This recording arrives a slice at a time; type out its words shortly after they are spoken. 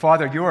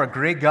Father, you are a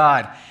great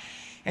God,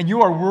 and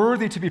you are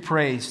worthy to be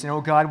praised. And, oh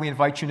God, we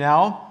invite you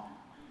now,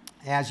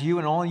 as you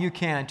and only you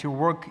can, to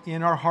work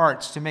in our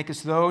hearts to make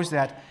us those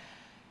that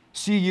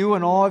see you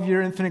and all of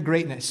your infinite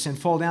greatness and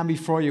fall down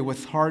before you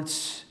with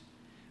hearts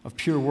of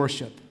pure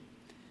worship.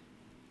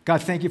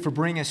 God, thank you for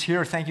bringing us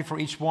here. Thank you for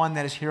each one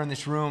that is here in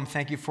this room.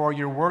 Thank you for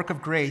your work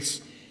of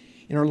grace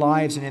in our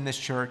lives and in this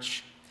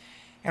church.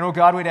 And, oh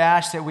God, we'd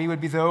ask that we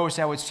would be those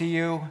that would see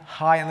you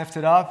high and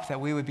lifted up, that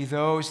we would be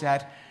those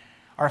that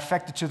are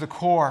affected to the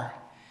core.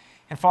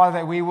 And Father,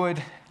 that we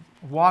would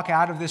walk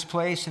out of this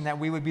place and that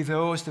we would be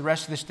those the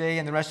rest of this day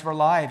and the rest of our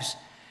lives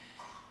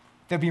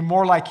that be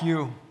more like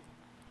you,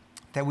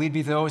 that we'd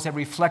be those that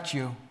reflect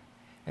you,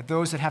 that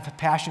those that have a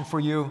passion for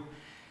you,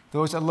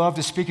 those that love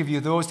to speak of you,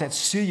 those that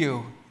see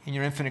you in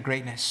your infinite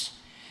greatness.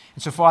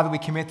 And so, Father, we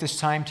commit this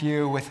time to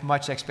you with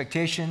much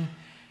expectation,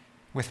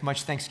 with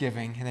much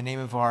thanksgiving. In the name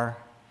of our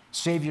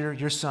Savior,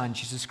 your Son,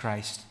 Jesus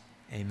Christ.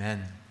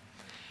 Amen.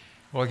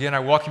 Well, again, I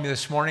welcome you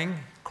this morning,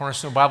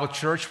 Cornerstone Bible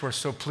Church. We're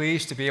so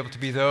pleased to be able to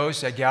be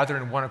those that gather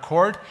in one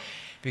accord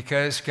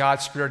because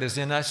God's Spirit is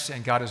in us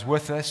and God is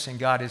with us and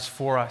God is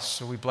for us.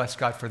 So we bless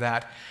God for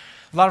that.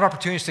 A lot of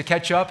opportunities to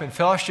catch up and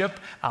fellowship.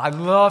 I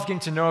love getting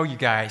to know you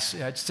guys.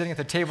 Sitting at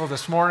the table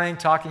this morning,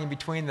 talking in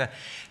between the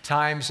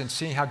times and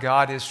seeing how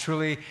God is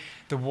truly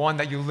the one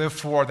that you live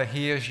for, that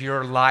He is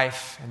your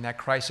life and that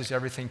Christ is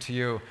everything to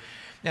you.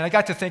 And I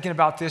got to thinking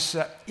about this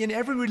in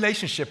every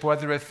relationship,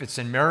 whether if it's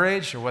in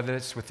marriage or whether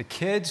it's with the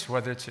kids,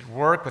 whether it's at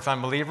work with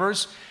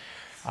unbelievers,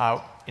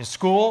 in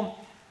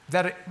school,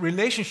 that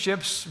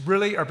relationships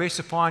really are based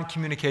upon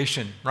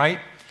communication, right?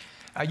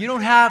 You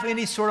don't have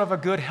any sort of a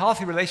good,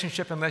 healthy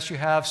relationship unless you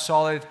have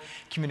solid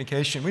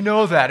communication. We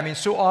know that. I mean,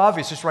 it's so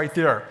obvious. It's right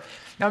there.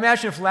 Now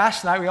imagine if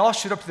last night we all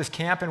showed up to this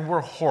camp and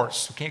we're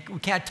hoarse. We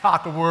can't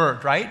talk a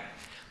word, right?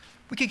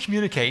 We could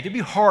communicate. It'd be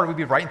hard. We'd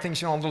be writing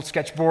things on little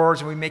sketchboards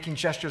and we'd be making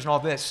gestures and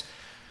all this.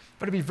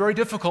 But it'd be very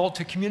difficult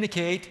to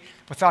communicate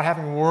without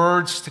having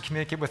words to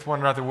communicate with one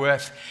another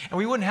with. And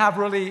we wouldn't have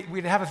really,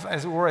 we'd have,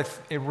 as it were,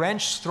 a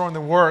wrench thrown in the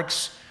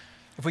works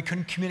if we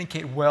couldn't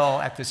communicate well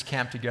at this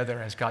camp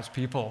together as God's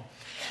people.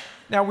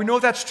 Now, we know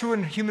that's true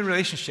in human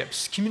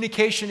relationships.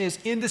 Communication is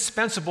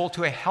indispensable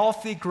to a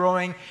healthy,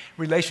 growing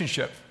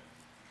relationship.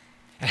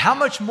 And how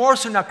much more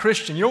so now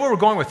Christian? You know where we're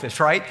going with this,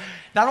 right?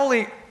 Not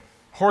only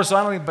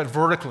horizontally, but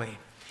vertically.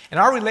 And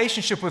our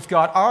relationship with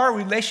God, our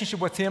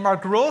relationship with Him, our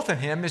growth in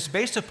Him is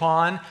based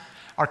upon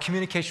our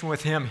communication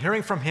with Him,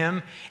 hearing from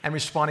Him and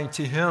responding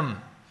to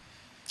Him.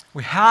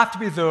 We have to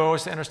be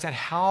those that understand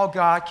how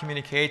God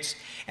communicates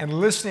and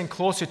listening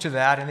closer to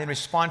that and then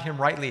respond to Him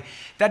rightly.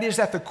 That is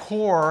at the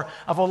core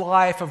of a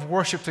life of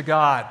worship to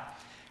God.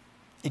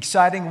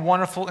 Exciting,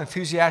 wonderful,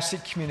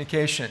 enthusiastic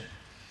communication.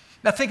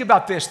 Now think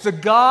about this. The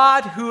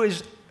God who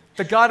is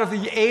the God of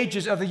the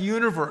ages of the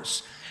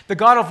universe, the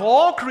God of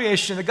all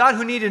creation, the God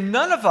who needed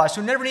none of us,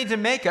 who never needed to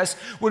make us,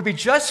 would be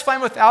just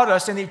fine without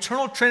us in the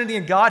eternal Trinity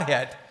and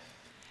Godhead,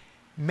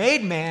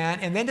 made man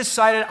and then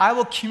decided, I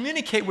will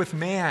communicate with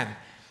man.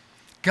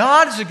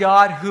 God is a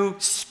God who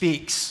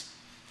speaks.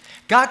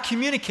 God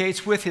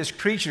communicates with His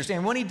creatures,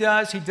 and when He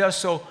does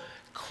so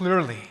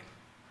clearly.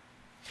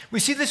 We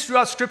see this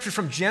throughout Scripture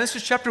from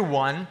Genesis chapter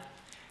 1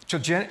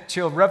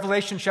 till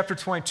Revelation chapter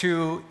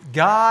 22.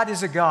 God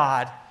is a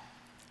God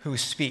who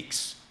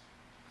speaks.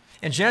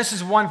 In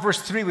Genesis 1, verse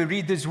 3, we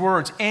read these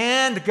words,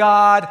 and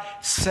God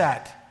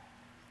said.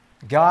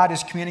 God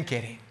is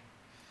communicating.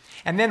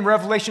 And then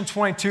Revelation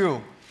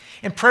 22,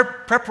 in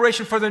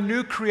preparation for the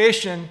new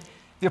creation,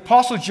 the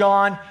Apostle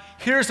John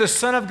hears the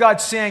Son of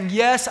God saying,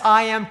 yes,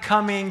 I am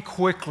coming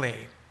quickly.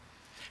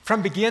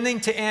 From beginning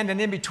to end and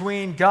in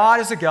between,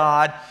 God is a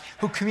God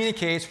who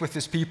communicates with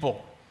His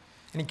people.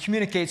 And He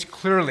communicates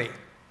clearly.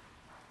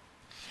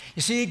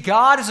 You see,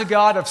 God is a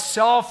God of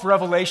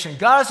self-revelation.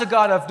 God is a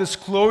God of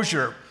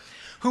disclosure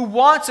who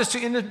wants us to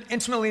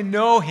intimately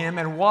know Him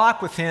and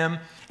walk with Him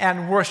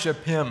and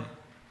worship Him.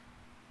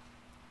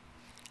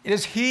 It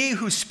is He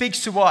who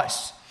speaks to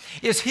us.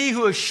 It is He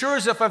who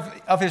assures us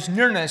of His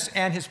nearness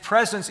and His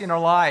presence in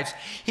our lives.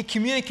 He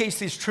communicates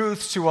these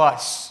truths to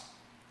us.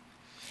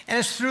 And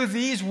it's through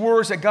these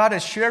words that God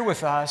has shared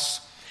with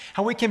us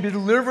how we can be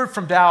delivered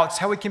from doubts,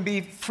 how we can be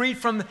freed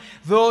from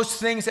those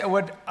things that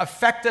would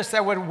affect us,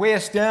 that would weigh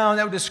us down,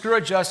 that would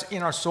discourage us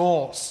in our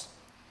souls.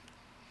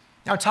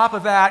 Now, on top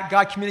of that,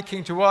 God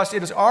communicating to us,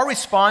 it is our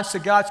response to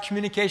God's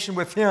communication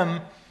with Him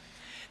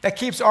that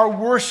keeps our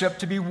worship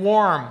to be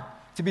warm,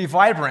 to be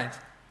vibrant,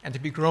 and to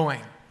be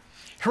growing.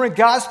 Hearing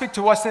God speak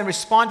to us and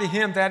respond to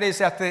Him, that is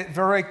at the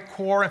very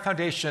core and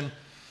foundation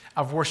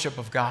of worship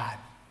of God.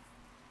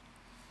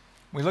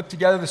 We look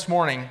together this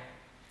morning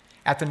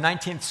at the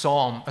 19th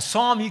Psalm, a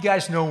psalm you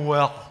guys know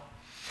well.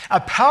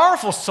 A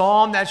powerful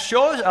psalm that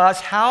shows us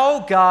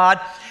how God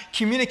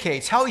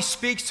communicates, how He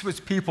speaks to His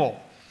people.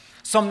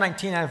 Psalm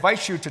 19, I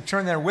invite you to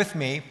turn there with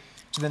me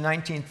to the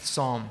 19th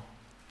Psalm.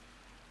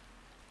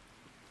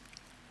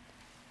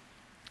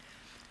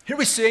 Here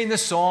we see in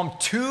this psalm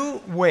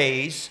two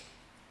ways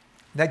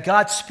that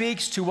God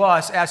speaks to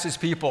us as His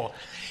people.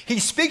 He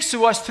speaks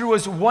to us through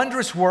his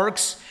wondrous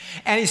works,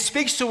 and he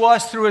speaks to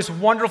us through his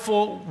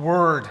wonderful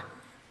word.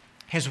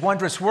 His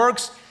wondrous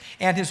works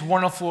and his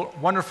wonderful,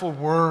 wonderful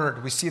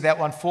word. We see that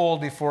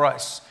unfold before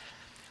us.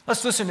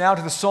 Let's listen now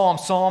to the psalm,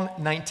 Psalm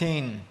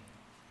 19.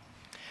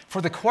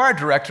 For the choir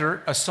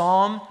director, a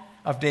psalm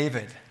of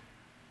David.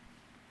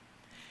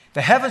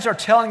 The heavens are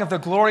telling of the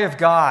glory of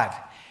God,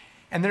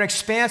 and their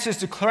expanse is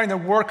declaring the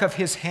work of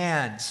his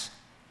hands.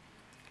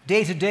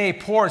 Day to day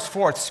pours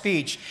forth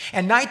speech,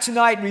 and night to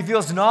night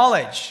reveals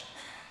knowledge.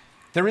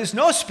 There is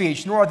no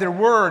speech, nor are there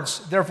words,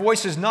 their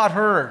voice is not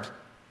heard.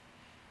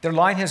 Their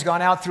line has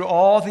gone out through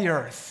all the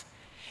earth,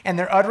 and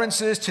their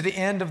utterances to the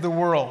end of the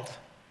world.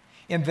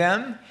 In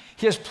them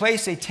he has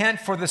placed a tent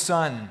for the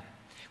sun,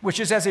 which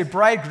is as a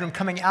bridegroom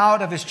coming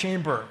out of his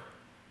chamber.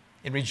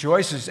 It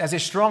rejoices as a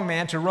strong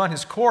man to run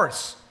his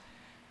course.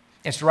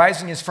 Its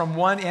rising is from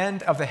one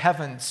end of the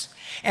heavens,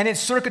 and its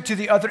circuit to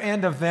the other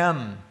end of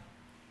them,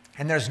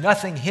 and there's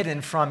nothing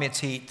hidden from its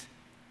heat.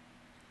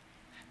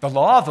 The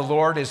law of the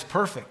Lord is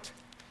perfect,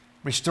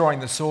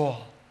 restoring the soul.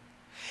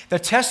 The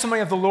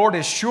testimony of the Lord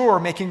is sure,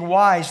 making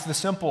wise the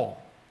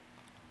simple.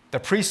 The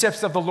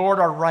precepts of the Lord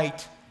are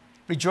right,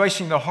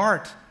 rejoicing the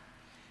heart.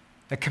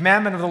 The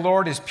commandment of the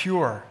Lord is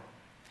pure,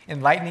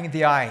 enlightening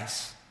the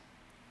eyes.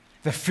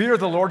 The fear of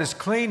the Lord is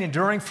clean,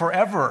 enduring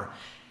forever.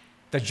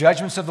 The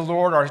judgments of the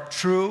Lord are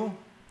true,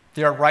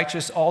 they are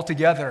righteous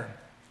altogether.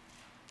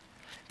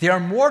 They are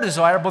more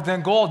desirable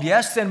than gold,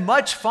 yes, than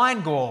much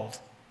fine gold.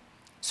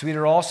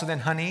 Sweeter also than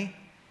honey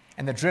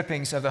and the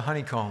drippings of the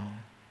honeycomb.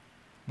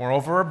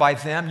 Moreover, by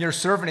them your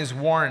servant is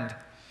warned.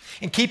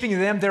 In keeping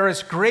them there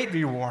is great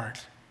reward.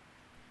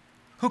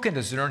 Who can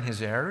discern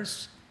his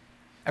errors?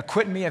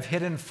 Acquit me of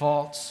hidden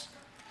faults.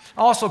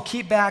 Also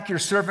keep back your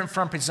servant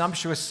from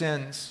presumptuous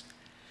sins.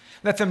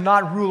 Let them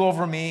not rule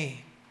over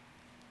me.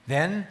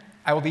 Then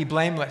I will be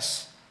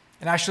blameless,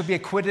 and I shall be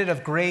acquitted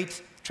of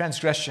great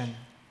transgression.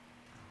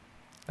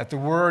 Let the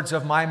words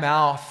of my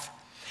mouth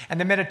and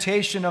the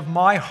meditation of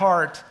my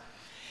heart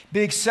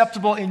be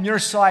acceptable in your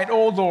sight,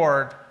 O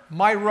Lord,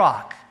 my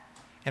rock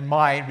and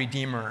my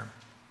redeemer.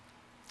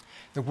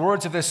 The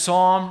words of this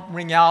psalm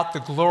ring out the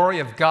glory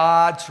of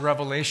God's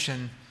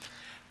revelation,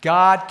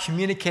 God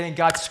communicating,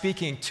 God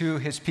speaking to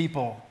his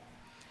people.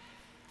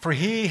 For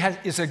he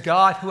is a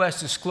God who has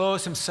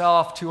disclosed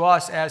himself to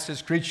us as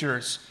his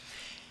creatures.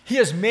 He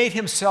has made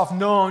himself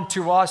known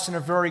to us in a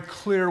very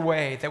clear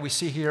way that we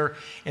see here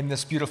in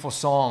this beautiful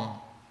psalm.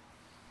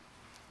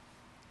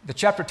 The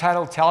chapter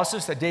title tells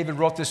us that David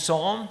wrote this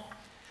psalm,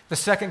 the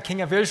second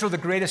king of Israel, the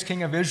greatest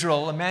king of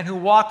Israel, a man who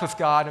walked with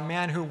God, a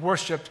man who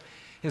worshiped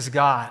his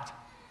God.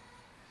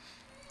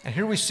 And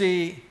here we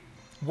see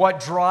what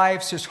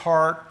drives his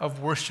heart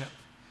of worship.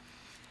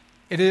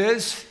 It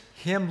is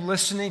him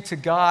listening to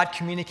God,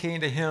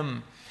 communicating to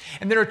him.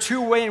 And there are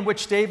two ways in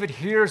which David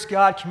hears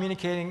God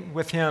communicating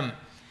with him.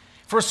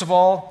 First of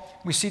all,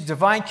 we see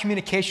divine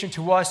communication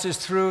to us is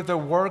through the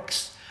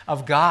works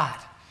of God.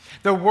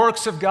 The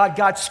works of God.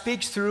 God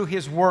speaks through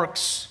his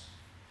works.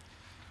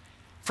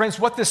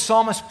 Friends, what this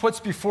psalmist puts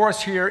before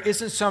us here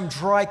isn't some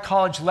dry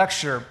college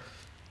lecture.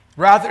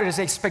 Rather, it is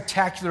a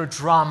spectacular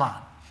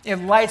drama. It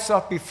lights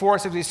up before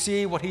us as we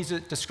see what he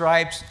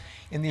describes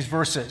in these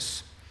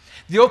verses.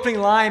 The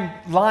opening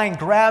line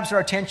grabs our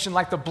attention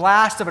like the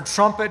blast of a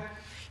trumpet.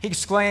 He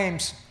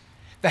exclaims,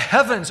 "The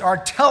heavens are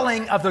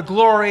telling of the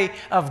glory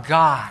of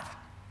God."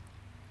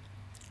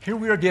 Here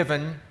we are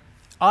given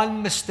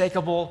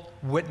unmistakable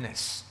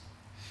witness.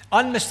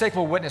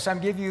 Unmistakable witness. I'm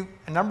going to give you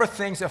a number of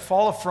things that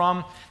follow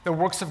from the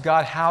works of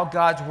God, how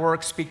God's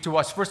works speak to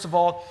us. First of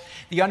all,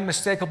 the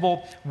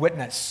unmistakable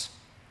witness.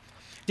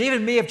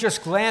 David may have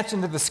just glanced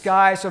into the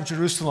skies of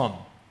Jerusalem.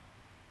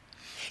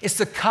 It's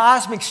the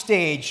cosmic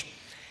stage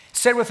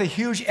set with a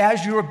huge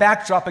azure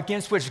backdrop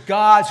against which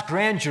God's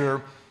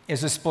grandeur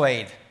is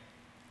displayed.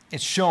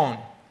 It's shown.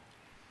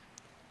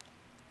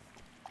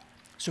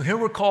 So here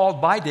we're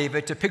called by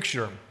David to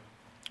picture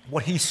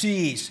what he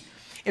sees.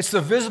 It's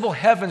the visible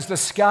heavens, the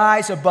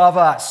skies above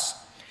us,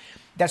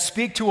 that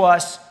speak to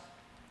us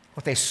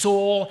with a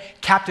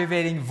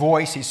soul-captivating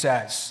voice, he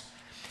says.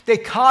 They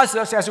cause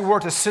us, as it were,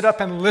 to sit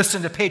up and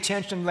listen, to pay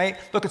attention,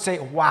 look and say,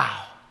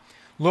 wow,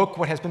 look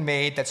what has been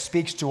made that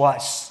speaks to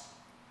us.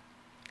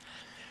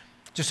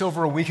 Just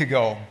over a week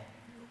ago,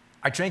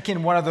 I drank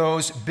in one of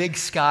those big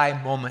sky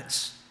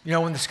moments. You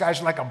know, when the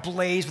skies are like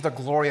ablaze with the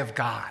glory of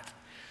God.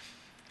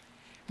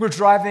 We're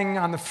driving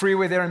on the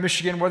freeway there in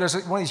Michigan where there's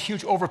one of these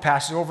huge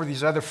overpasses over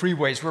these other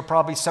freeways. We're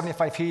probably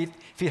 75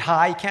 feet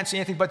high. You can't see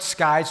anything but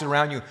skies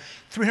around you.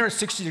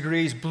 360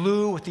 degrees,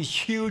 blue with these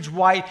huge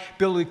white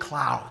billowy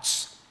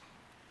clouds.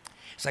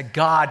 It's like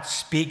God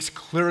speaks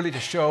clearly to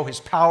show his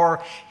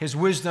power, his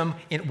wisdom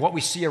in what we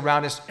see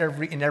around us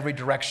in every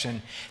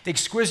direction. The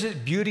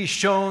exquisite beauty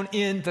shown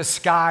in the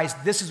skies.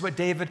 This is what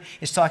David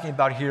is talking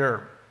about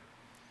here.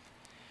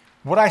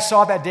 What I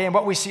saw that day and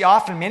what we see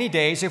often many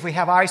days, if we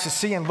have eyes to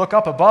see and look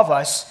up above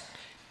us,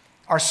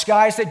 are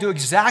skies that do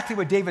exactly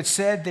what David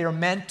said they are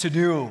meant to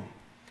do.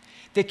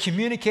 They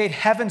communicate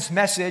heaven's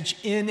message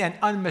in an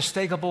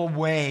unmistakable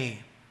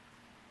way.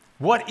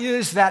 What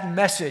is that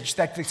message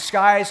that the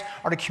skies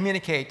are to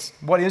communicate?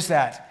 What is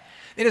that?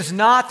 It is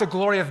not the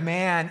glory of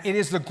man. It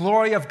is the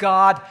glory of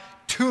God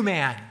to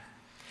man.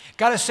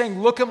 God is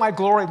saying, look at my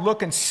glory,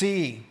 look and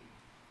see.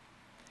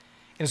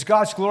 It is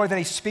God's glory that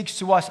he speaks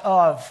to us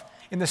of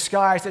in the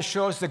skies that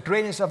shows the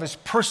greatness of his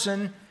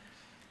person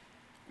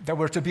that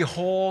we're to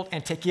behold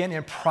and take in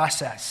and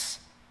process.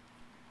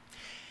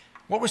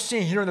 What we're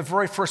seeing here in the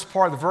very first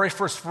part, the very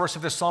first verse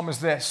of this psalm is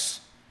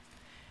this.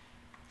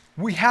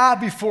 We have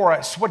before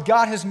us what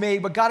God has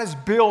made, what God has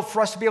built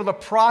for us to be able to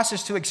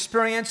process, to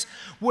experience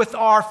with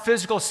our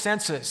physical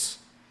senses.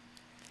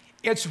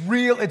 It's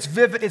real, it's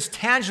vivid, it's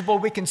tangible.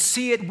 We can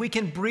see it, we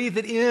can breathe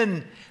it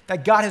in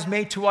that God has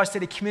made to us,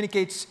 that he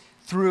communicates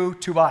through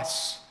to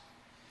us.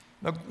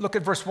 Look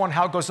at verse 1,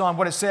 how it goes on,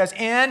 what it says.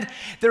 And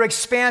their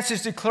expanse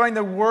is declaring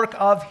the work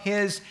of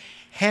his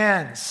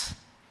hands.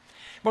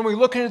 When we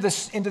look into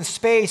the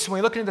space, when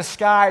we look into the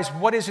skies,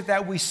 what is it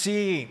that we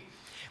see?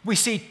 We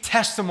see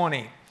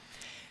testimony.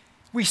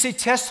 We see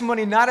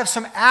testimony not of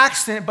some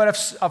accident,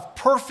 but of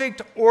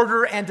perfect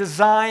order and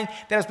design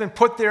that has been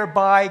put there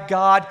by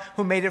God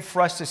who made it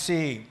for us to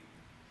see.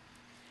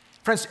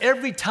 Friends,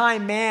 every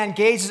time man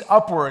gazes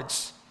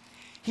upwards,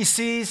 he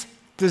sees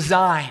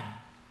design.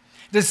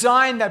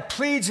 Design that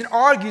pleads and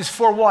argues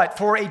for what?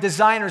 For a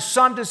designer.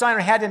 Some designer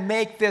had to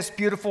make this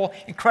beautiful,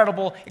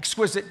 incredible,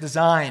 exquisite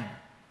design.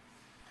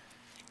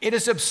 It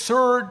is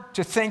absurd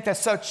to think that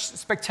such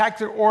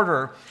spectacular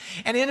order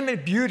and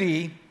intimate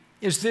beauty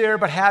is there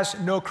but has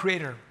no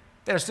creator.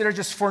 That is there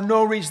just for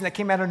no reason, that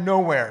came out of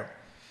nowhere.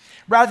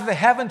 Rather, the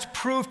heavens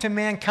prove to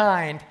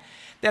mankind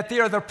that they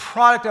are the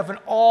product of an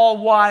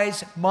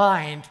all-wise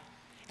mind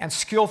and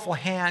skillful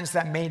hands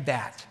that made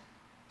that.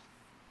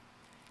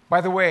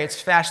 By the way,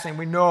 it's fascinating,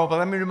 we know, but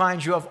let me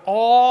remind you, of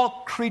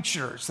all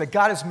creatures that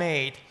God has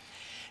made,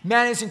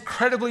 man is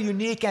incredibly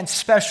unique and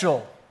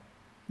special.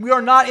 We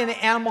are not in an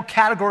animal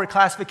category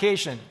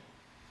classification.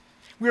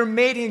 We are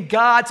made in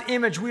God's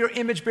image. We are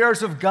image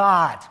bearers of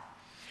God.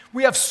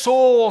 We have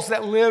souls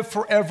that live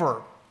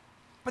forever.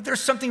 But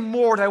there's something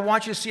more that I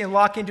want you to see and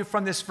lock into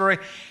from this very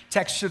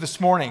text here this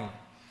morning.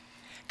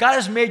 God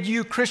has made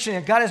you, Christian,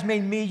 and God has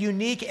made me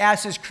unique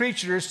as his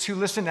creatures to,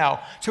 listen now,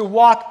 to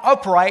walk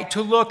upright,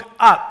 to look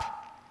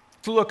up,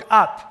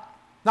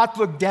 not to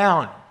look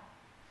down.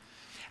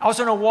 I was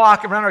on a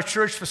walk around our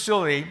church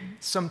facility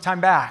some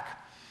time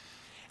back.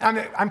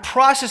 And I'm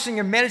processing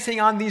and meditating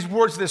on these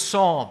words of this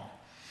psalm.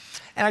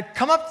 And I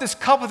come up to this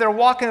couple, they're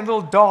walking a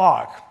little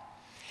dog.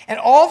 And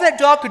all that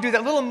dog could do,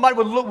 that little mutt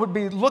would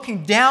be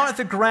looking down at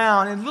the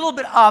ground and a little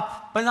bit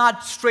up, but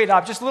not straight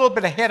up, just a little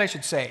bit ahead, I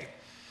should say.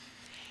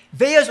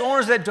 They, as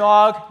owners of that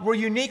dog, were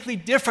uniquely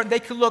different. They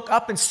could look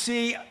up and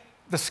see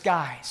the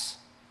skies.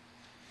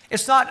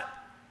 It's not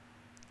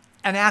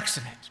an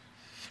accident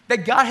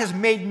that God has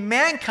made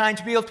mankind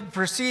to be able to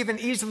perceive and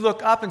easily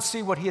look up and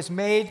see what he has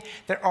made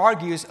that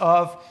argues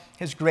of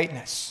his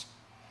greatness.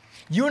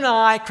 You and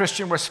I,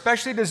 Christian, were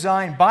specially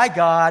designed by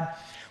God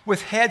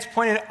with heads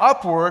pointed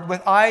upward,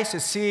 with eyes to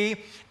see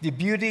the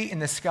beauty in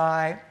the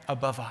sky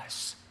above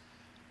us.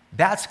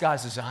 That's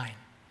God's design.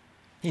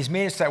 He's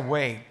made us that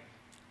way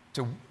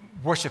to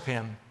worship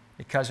him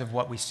because of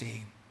what we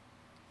see.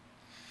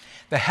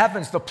 The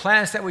heavens, the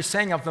planets that we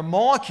sang of, the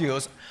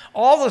molecules,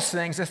 all those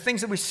things, the things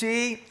that we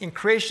see in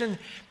creation,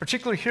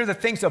 particularly here, the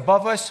things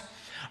above us,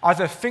 are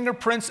the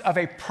fingerprints of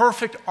a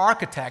perfect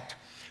architect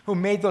who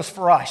made those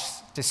for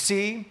us to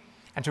see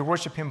and to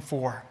worship him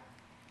for.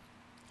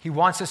 He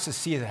wants us to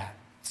see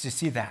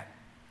that.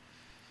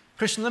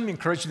 Christian, let me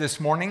encourage you this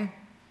morning.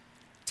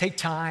 Take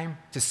time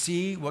to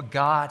see what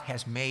God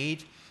has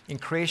made in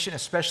creation,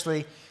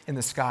 especially in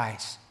the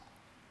skies.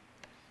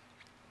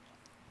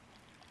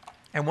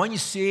 And when you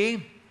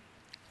see,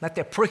 let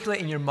that percolate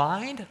in your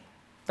mind,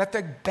 let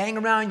that bang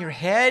around in your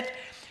head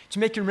to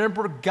make you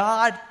remember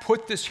God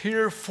put this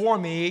here for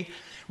me,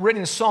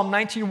 written in Psalm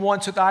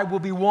 19:1, so that I will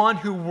be one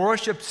who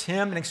worships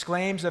him and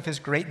exclaims of his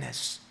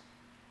greatness.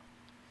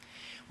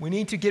 We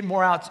need to get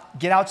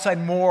outside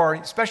more,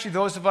 especially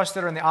those of us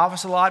that are in the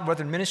office a lot,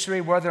 whether in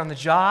ministry, whether on the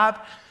job.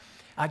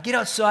 Get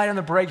outside on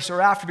the breaks or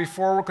after,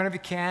 before work, whenever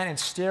you can, and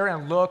stare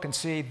and look and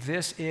see,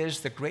 this is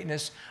the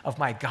greatness of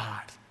my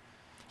God.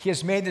 He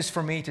has made this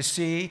for me to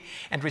see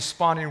and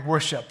respond in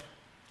worship.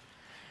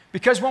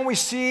 Because when we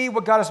see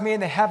what God has made in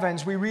the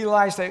heavens, we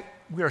realize that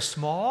we are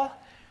small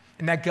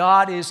and that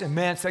God is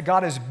immense, that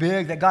God is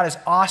big, that God is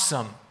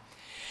awesome.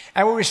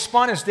 And we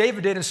respond as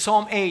David did in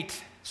Psalm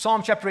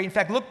chapter 8. In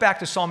fact, look back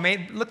to Psalm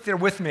 8. Look there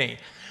with me.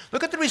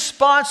 Look at the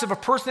response of a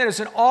person that is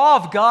in awe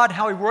of God,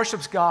 how he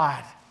worships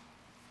God.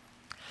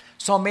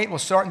 Psalm 8 will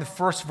start in the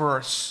first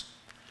verse.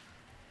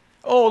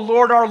 O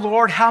Lord, our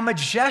Lord, how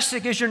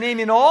majestic is your name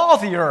in all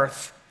the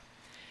earth.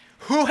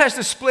 Who has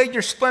displayed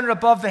your splendor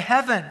above the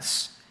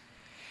heavens?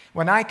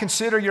 When I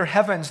consider your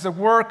heavens, the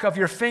work of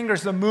your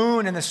fingers, the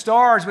moon and the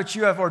stars which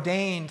you have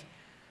ordained,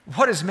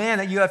 what is man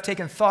that you have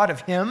taken thought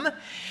of him,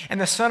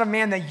 and the Son of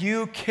Man that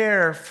you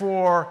care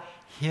for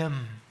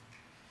him?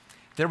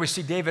 There we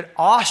see David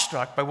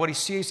awestruck by what he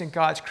sees in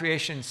God's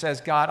creation and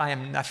says, God, I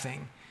am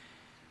nothing.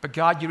 But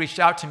God, you reached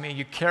out to me.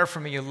 You care for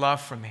me. You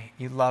love me.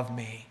 You love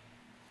me.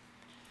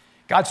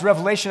 God's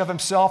revelation of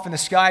himself in the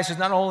skies is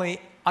not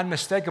only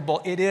unmistakable,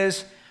 it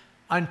is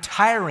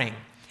untiring.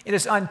 It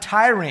is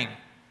untiring.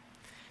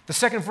 The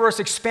second verse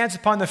expands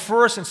upon the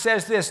first and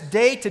says this: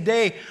 day to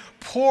day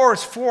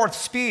pours forth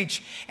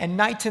speech, and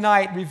night to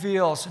night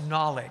reveals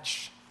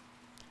knowledge.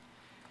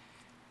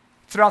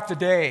 Throughout the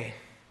day,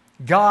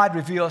 God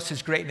reveals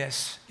his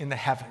greatness in the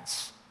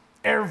heavens.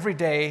 Every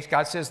day,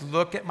 God says,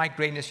 look at my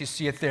greatness, you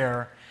see it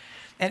there.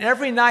 And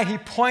every night, he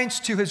points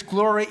to his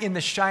glory in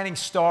the shining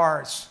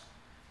stars.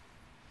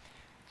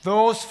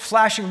 Those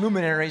flashing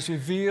luminaries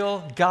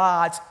reveal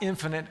God's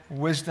infinite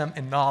wisdom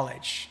and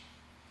knowledge.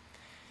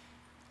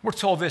 We're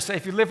told this, that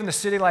if you live in the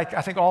city like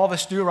I think all of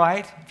us do,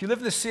 right? If you live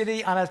in the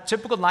city on a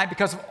typical night,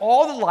 because of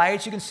all the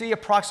lights, you can see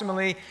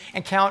approximately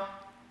and count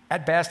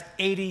at best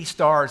 80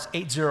 stars,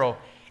 80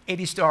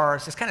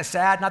 stars. It's kind of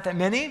sad, not that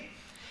many.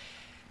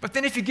 But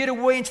then if you get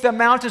away into the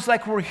mountains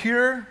like we're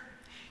here,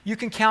 you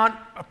can count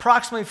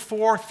approximately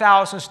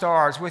 4,000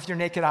 stars with your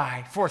naked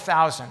eye,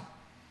 4,000.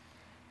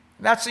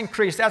 That's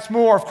increased, that's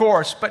more, of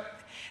course, but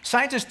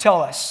scientists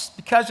tell us,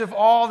 because of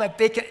all that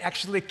they can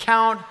actually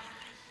count,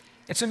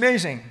 it's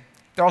amazing.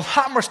 There are a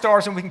lot more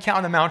stars than we can count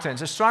in the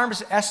mountains.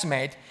 Astronomers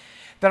estimate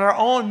that our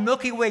own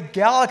Milky Way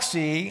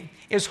galaxy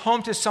is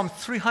home to some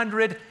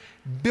 300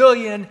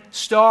 billion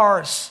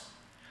stars.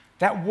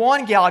 That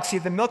one galaxy,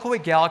 the Milky Way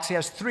galaxy,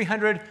 has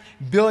 300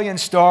 billion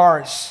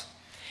stars.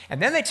 And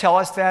then they tell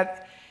us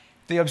that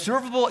the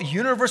observable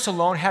universe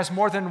alone has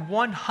more than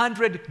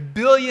 100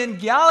 billion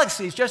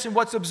galaxies just in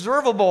what's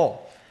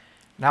observable.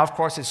 Now, of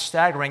course, it's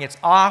staggering. It's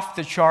off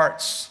the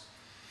charts.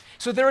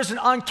 So there is an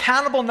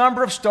uncountable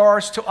number of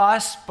stars to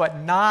us, but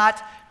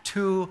not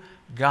to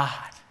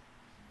God.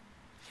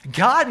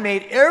 God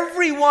made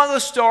every one of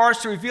those stars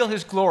to reveal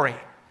his glory.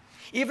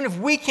 Even if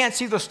we can't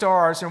see those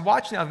stars, and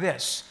watch now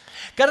this,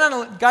 God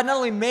not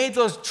only made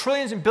those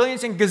trillions and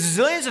billions and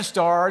gazillions of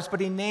stars, but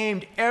he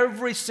named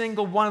every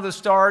single one of the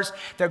stars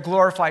that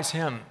glorifies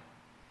him.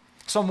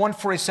 Psalm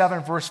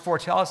 147 verse 4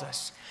 tells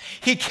us,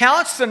 he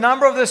counts the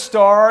number of the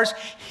stars,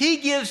 he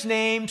gives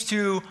names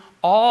to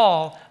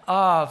all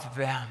of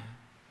them.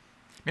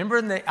 Remember,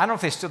 I don't know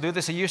if they still do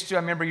this, they used to, I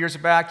remember years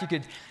back, you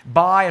could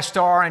buy a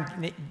star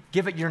and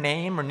give it your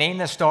name or name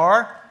the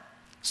star.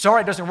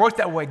 Sorry, it doesn't work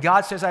that way.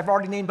 God says, I've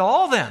already named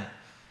all of them.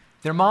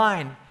 They're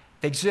mine.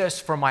 They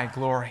exist for my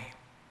glory.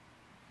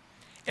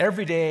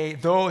 Every day,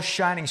 those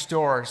shining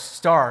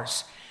stars,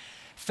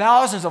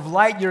 thousands of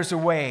light years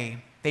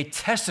away, they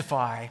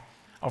testify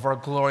of our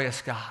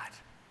glorious God.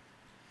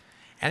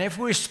 And if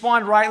we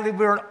respond rightly,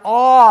 we're in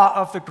awe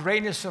of the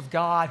greatness of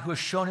God who has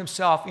shown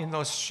himself in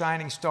those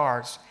shining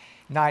stars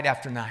night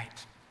after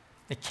night.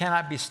 It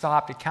cannot be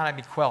stopped. It cannot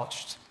be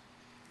quelched.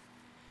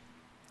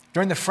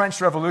 During the French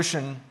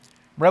Revolution,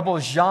 rebel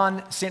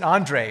Jean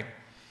Saint-André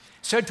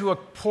said to a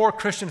poor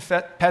Christian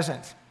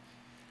peasant,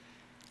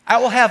 I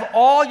will have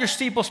all your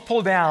steeples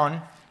pulled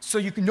down so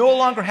you can no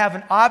longer have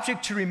an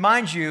object to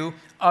remind you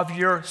of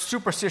your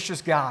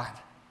superstitious God.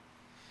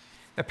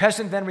 The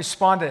peasant then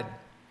responded,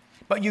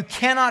 but you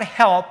cannot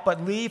help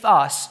but leave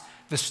us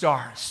the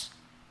stars.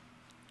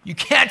 You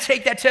can't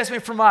take that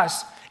testimony from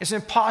us. It's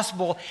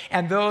impossible.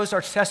 And those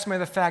are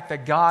testimony of the fact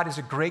that God is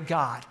a great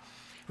God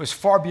who is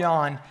far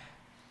beyond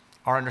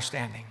our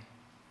understanding.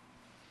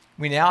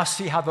 We now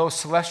see how those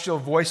celestial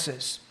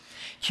voices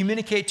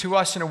communicate to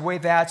us in a way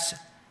that's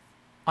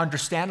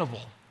understandable.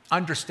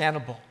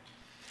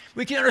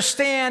 We can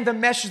understand the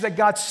message that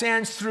God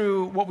sends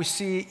through what we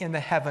see in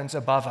the heavens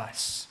above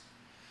us.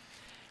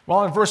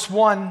 Well, in verse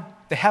 1,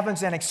 the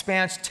heavens and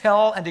expanse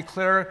tell and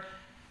declare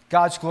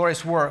God's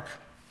glorious work.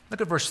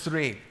 Look at verse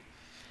 3.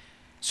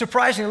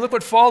 Surprisingly, look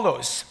what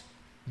follows.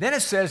 Then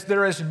it says,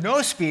 there is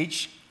no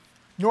speech,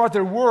 nor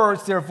their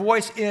words, their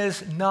voice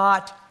is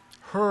not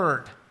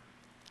heard.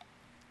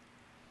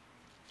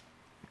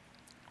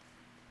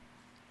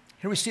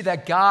 Here we see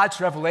that God's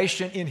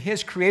revelation in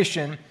his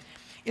creation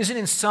isn't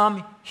in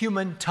some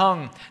human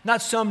tongue,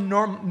 not some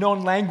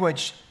known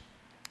language,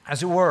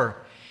 as it were.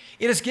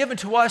 It is given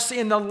to us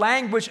in the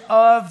language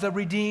of the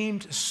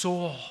redeemed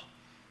soul.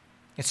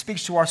 It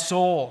speaks to our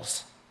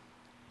souls.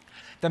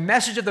 The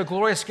message of the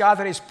glorious God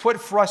that he's put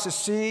for us to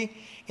see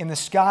in the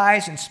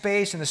skies and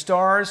space and the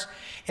stars,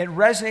 it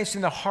resonates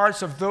in the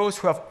hearts of those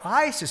who have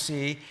eyes to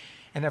see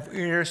and have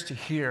ears to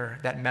hear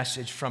that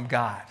message from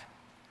God.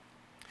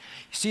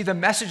 You see, the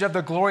message of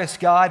the glorious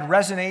God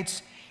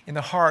resonates in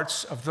the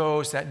hearts of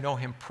those that know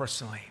him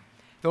personally,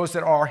 those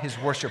that are his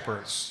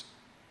worshipers.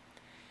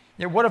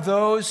 Yet what of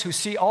those who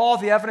see all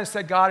the evidence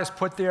that God has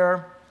put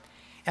there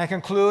and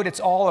conclude it's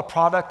all a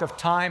product of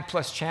time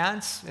plus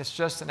chance? It's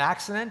just an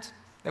accident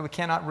that we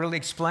cannot really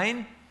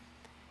explain.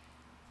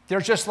 They're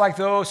just like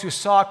those who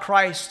saw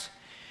Christ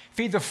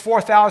feed the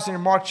 4,000 in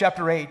Mark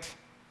chapter 8.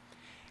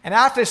 And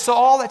after they saw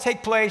all that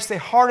take place, they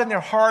hardened their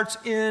hearts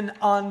in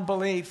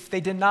unbelief. They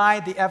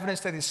denied the evidence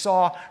that they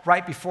saw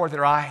right before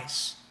their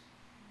eyes.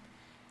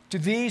 To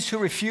these who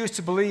refuse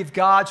to believe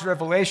God's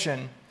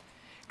revelation,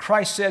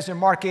 Christ says in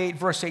Mark 8,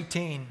 verse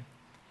 18,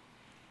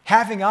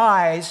 Having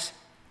eyes,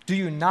 do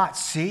you not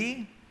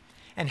see?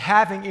 And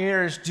having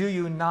ears, do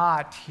you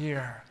not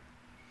hear?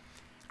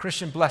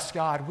 Christian, bless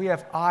God. We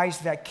have eyes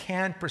that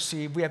can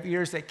perceive. We have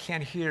ears that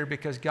can hear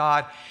because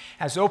God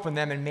has opened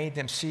them and made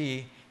them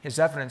see his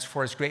evidence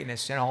for his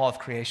greatness in all of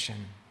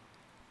creation.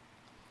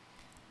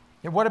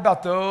 And what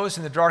about those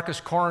in the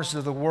darkest corners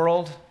of the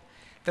world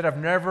that have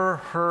never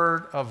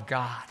heard of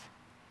God?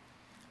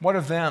 What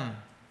of them?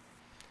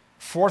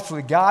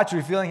 Fourthly, God's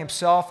revealing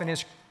himself in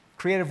his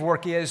creative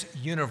work is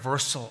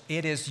universal.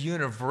 It is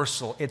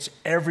universal. It's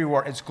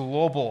everywhere. It's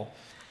global.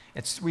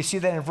 We see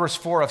that in verse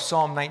 4 of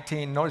Psalm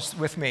 19. Notice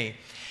with me.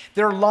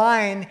 Their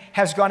line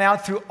has gone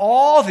out through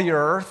all the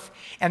earth,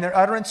 and their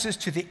utterances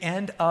to the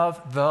end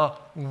of the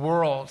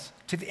world.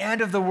 To the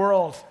end of the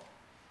world.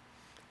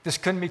 This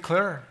couldn't be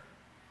clearer.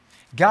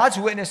 God's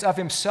witness of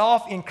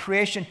himself in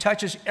creation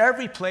touches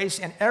every place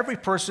and every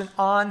person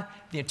on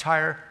the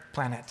entire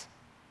planet.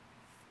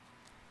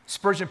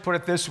 Spurgeon put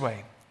it this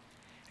way: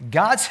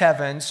 God's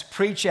heavens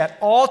preach at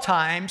all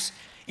times,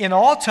 in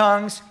all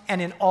tongues,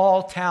 and in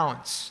all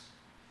towns.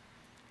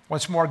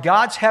 Once more,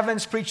 God's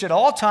heavens preach at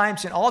all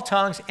times, in all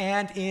tongues,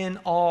 and in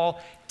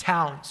all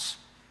towns.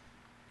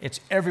 It's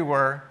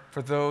everywhere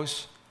for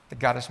those that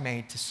God has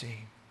made to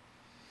see.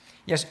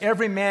 Yes,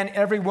 every man,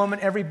 every woman,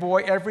 every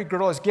boy, every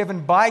girl is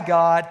given by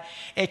God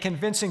a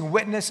convincing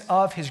witness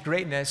of his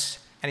greatness,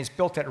 and he's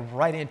built that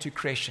right into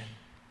creation.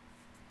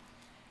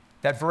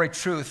 That very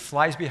truth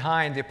lies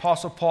behind the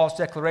Apostle Paul's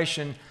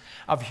declaration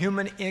of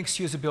human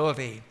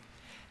inexcusability,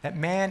 that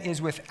man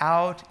is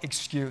without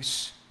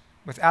excuse.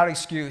 Without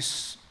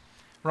excuse.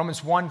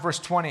 Romans 1, verse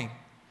 20.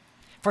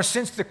 For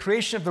since the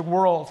creation of the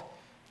world,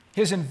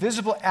 his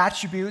invisible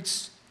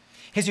attributes,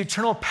 his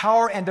eternal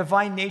power and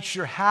divine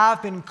nature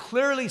have been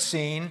clearly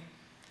seen,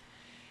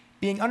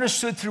 being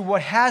understood through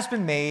what has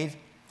been made,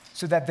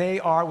 so that they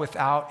are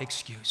without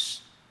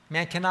excuse.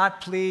 Man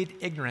cannot plead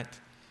ignorant,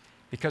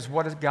 because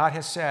what God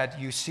has said,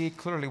 you see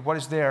clearly what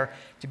is there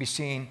to be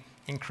seen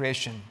in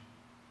creation.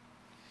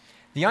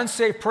 The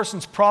unsaved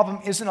person's problem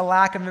isn't a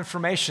lack of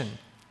information.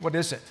 What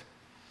is it?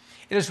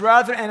 It is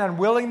rather an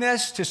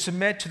unwillingness to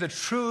submit to the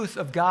truth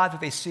of God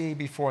that they see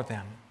before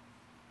them.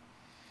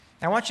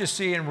 I want you to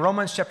see in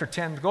Romans chapter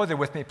 10, go there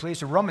with me, please,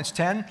 to Romans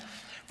 10,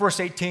 verse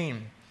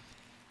 18.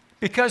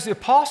 Because the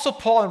Apostle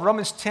Paul in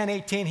Romans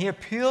 10:18, he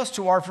appeals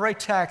to our very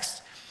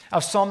text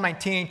of Psalm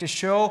 19 to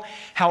show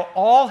how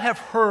all have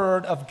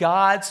heard of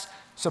God's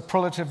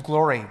superlative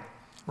glory.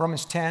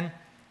 Romans 10,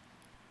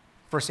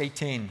 verse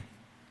 18.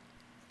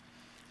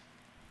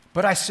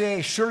 But I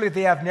say, surely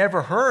they have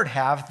never heard,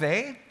 have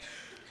they?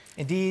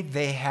 Indeed,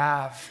 they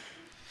have.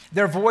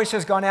 Their voice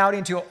has gone out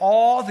into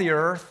all the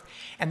earth,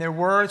 and their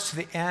words to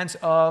the ends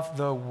of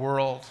the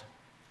world.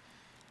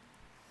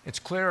 It's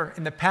clear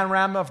in the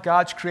panorama of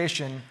God's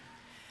creation,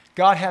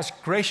 God has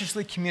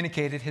graciously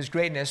communicated his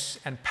greatness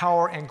and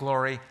power and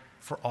glory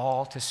for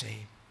all to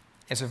see.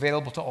 It's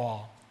available to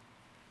all.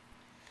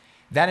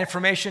 That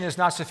information is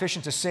not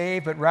sufficient to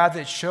save, but rather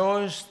it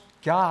shows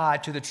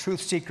God to the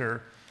truth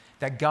seeker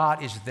that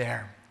God is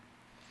there.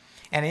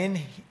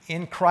 And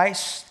in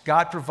Christ,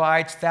 God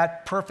provides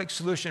that perfect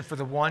solution for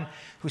the one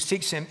who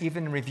seeks him,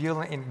 even in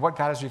revealing in what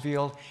God has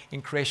revealed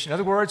in creation. In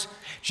other words,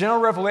 general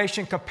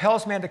revelation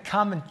compels man to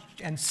come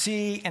and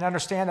see and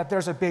understand that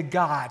there's a big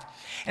God.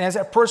 And as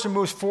that person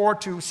moves forward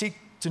to seek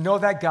to know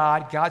that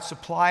God, God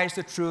supplies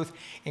the truth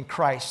in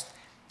Christ,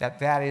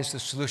 that is the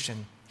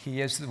solution. He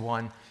is the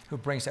one who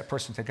brings that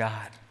person to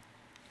God.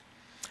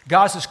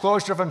 God's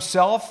disclosure of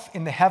himself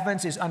in the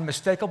heavens is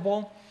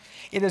unmistakable.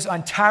 It is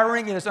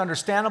untiring, it is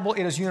understandable,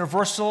 it is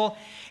universal,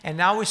 and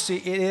now we see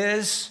it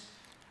is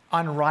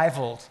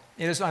unrivaled.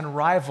 It is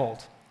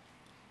unrivaled.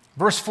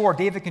 Verse 4,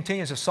 David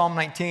continues of Psalm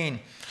 19.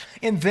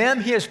 In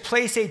them he has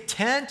placed a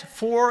tent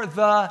for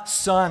the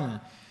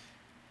sun.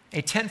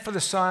 A tent for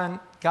the sun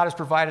God has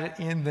provided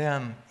in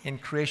them, in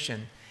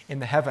creation, in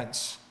the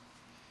heavens.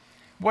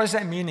 What is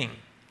that meaning?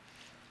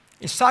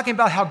 It's talking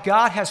about how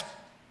God has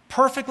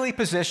perfectly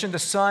positioned the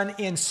sun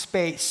in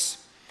space.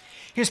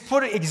 He's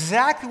put it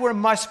exactly where it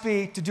must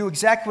be to do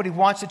exactly what he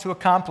wants it to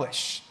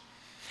accomplish.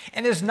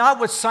 And it is not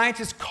what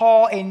scientists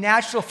call a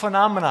natural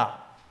phenomena.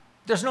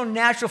 There's no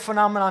natural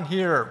phenomenon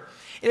here.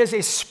 It is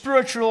a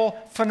spiritual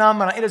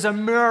phenomenon. It is a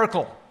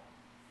miracle.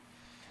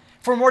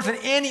 For more than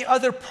any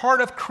other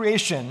part of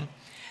creation,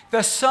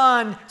 the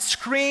sun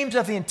screams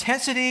of the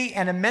intensity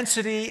and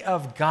immensity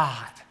of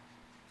God.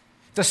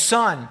 The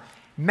sun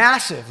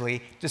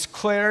massively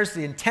declares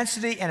the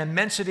intensity and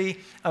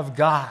immensity of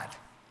God.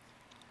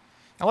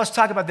 Now let's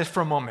talk about this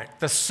for a moment.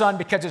 The sun,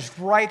 because it's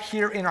right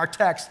here in our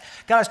text.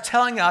 God is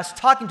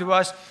talking to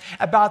us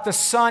about the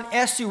sun,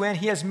 S-U-N,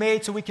 he has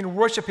made so we can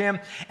worship him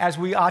as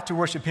we ought to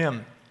worship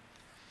him.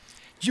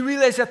 Do you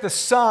realize that the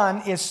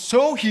sun is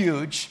so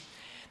huge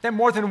that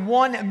more than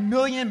 1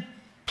 million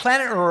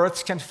planet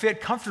Earths can fit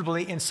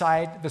comfortably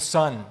inside the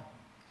sun?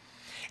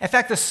 In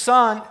fact, the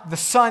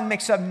sun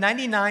makes up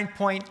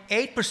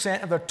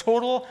 99.8% of the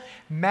total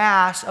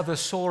mass of the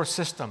solar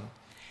system.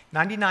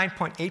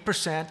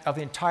 99.8% of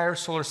the entire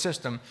solar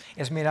system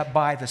is made up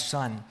by the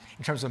sun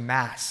in terms of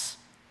mass.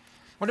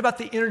 What about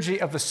the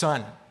energy of the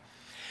sun?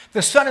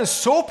 The sun is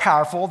so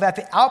powerful that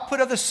the output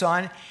of the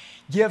sun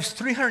gives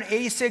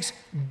 386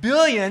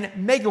 billion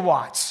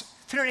megawatts.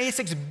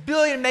 386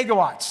 billion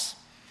megawatts.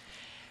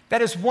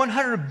 That is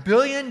 100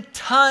 billion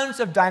tons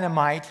of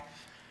dynamite,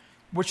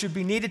 which would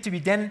be needed to be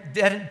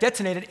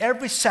detonated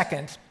every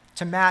second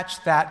to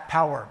match that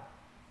power.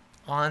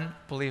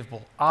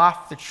 Unbelievable.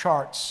 Off the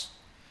charts.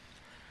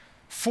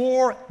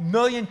 4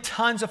 million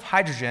tons of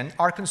hydrogen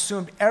are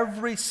consumed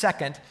every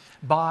second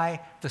by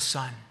the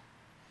sun.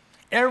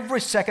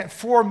 Every second,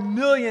 4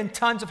 million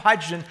tons of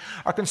hydrogen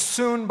are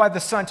consumed by the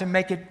sun to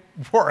make it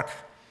work.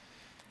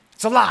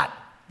 It's a lot.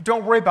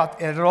 Don't worry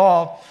about it at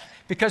all,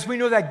 because we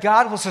know that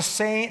God will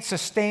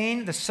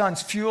sustain the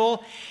sun's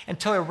fuel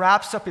until he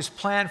wraps up his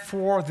plan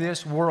for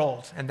this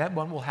world, and that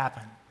one will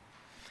happen.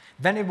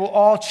 Then it will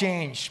all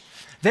change.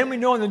 Then we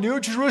know in the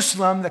New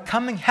Jerusalem, the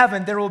coming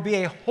heaven, there will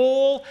be a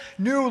whole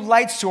new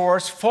light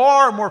source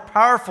far more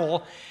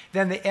powerful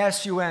than the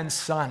sun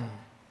sun.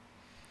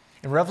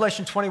 In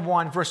Revelation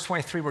 21, verse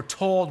 23, we're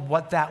told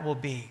what that will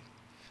be.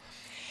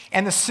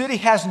 And the city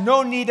has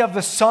no need of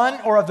the sun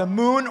or of the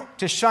moon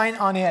to shine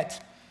on it,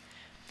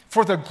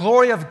 for the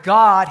glory of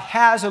God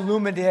has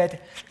illuminated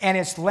it, and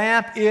its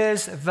lamp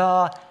is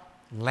the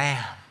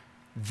Lamb.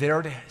 There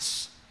it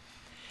is.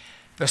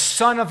 The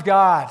Son of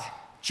God,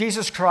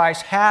 Jesus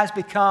Christ, has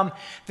become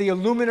the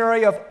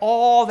illuminary of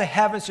all the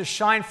heavens to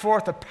shine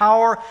forth the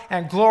power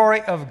and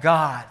glory of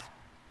God.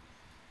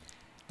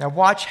 Now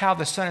watch how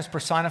the Son is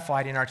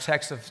personified in our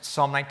text of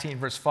Psalm 19,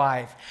 verse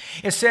 5.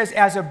 It says,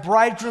 as a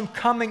bridegroom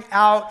coming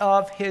out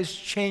of his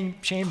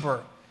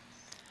chamber.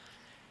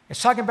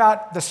 It's talking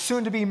about the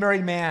soon-to-be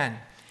married man.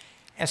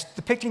 It's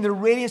depicting the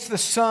radiance of the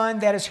sun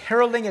that is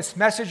heralding its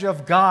message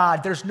of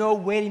God. There's no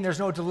waiting, there's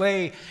no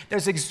delay.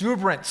 There's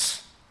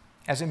exuberance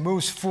as it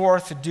moves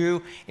forth to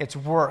do its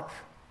work.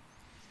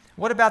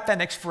 What about that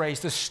next phrase?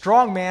 The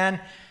strong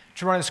man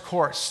to run his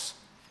course.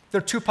 There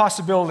are two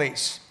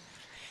possibilities.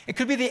 It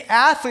could be the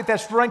athlete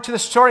that's running to the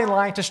starting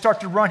line to start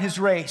to run his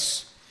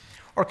race.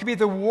 Or it could be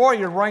the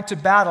warrior running to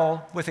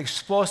battle with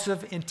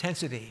explosive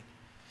intensity.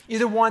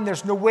 Either one,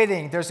 there's no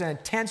waiting. There's an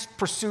intense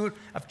pursuit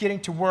of getting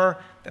to where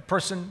the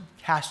person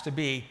has to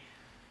be.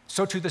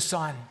 So too the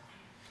sun.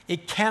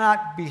 It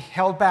cannot be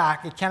held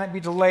back. It cannot be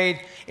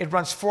delayed. It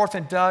runs forth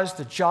and does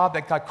the job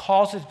that God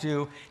calls it to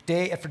do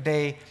day after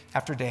day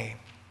after day.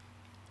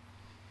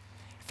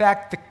 In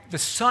fact, the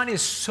sun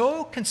is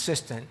so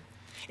consistent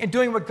in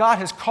doing what God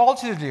has called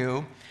it to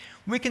do.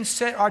 We can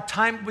set our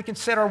time, we can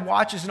set our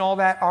watches and all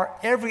that,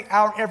 every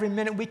hour, every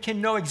minute. We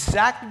can know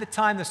exactly the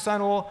time the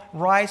sun will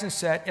rise and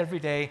set every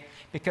day,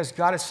 because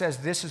God says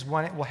this is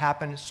when it will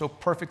happen, so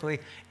perfectly,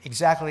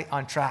 exactly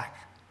on track.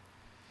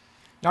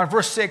 Now in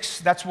verse 6,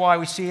 that's why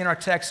we see in our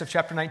text of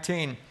chapter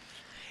 19,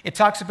 it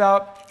talks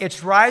about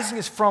its rising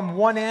is from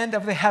one end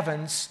of the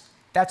heavens,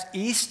 that's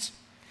east,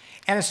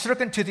 and its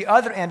circuit to the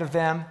other end of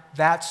them,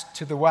 that's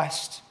to the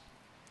west.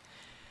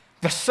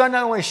 The sun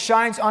not only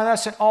shines on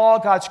us and all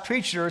God's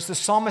creatures, the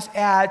psalmist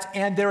adds,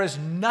 and there is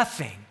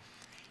nothing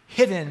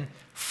hidden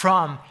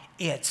from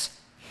its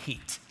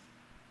heat.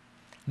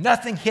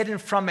 Nothing hidden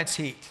from its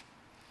heat.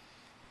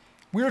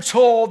 We are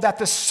told that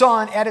the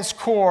sun at its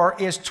core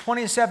is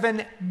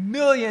 27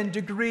 million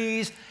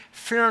degrees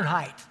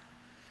Fahrenheit.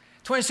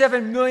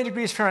 27 million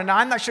degrees Fahrenheit. Now,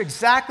 I'm not sure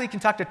exactly. You can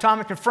talk to Tom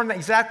and confirm that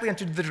exactly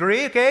into the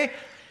degree, okay?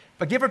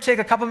 But give or take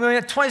a couple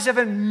million,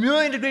 27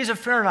 million degrees of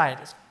Fahrenheit.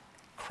 It's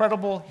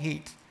incredible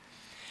heat.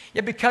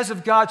 Yet because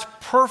of God's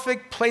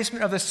perfect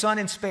placement of the sun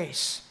in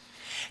space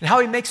and how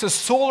he makes the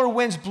solar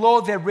winds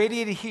blow their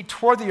radiated heat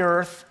toward the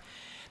earth,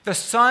 the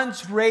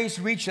sun's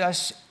rays reach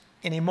us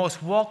in a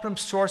most welcome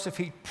source of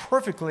heat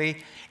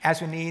perfectly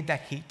as we need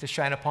that heat to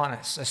shine upon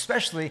us,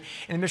 especially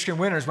in the Michigan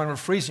winters when we're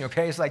freezing,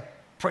 okay? It's like,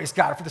 praise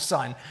God for the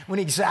sun. We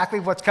need exactly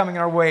what's coming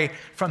our way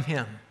from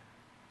him.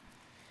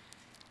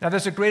 Now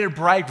there's a greater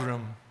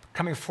bridegroom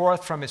coming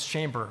forth from his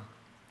chamber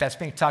that's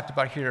being talked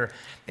about here.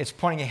 It's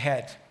pointing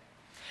ahead.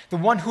 The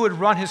one who would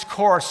run his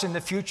course in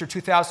the future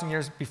 2,000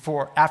 years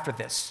before, after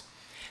this.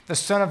 The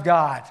Son of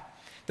God,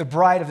 the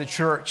bride of the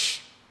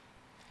church.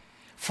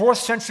 4th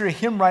century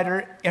hymn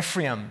writer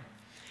Ephraim,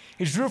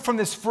 he drew from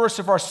this verse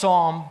of our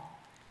psalm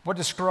what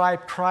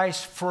described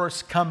Christ's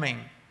first coming.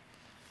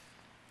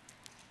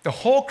 The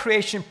whole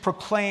creation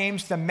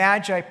proclaims, the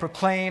Magi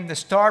proclaim, the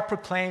star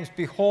proclaims,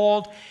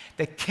 behold,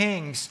 the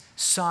King's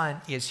Son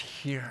is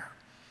here.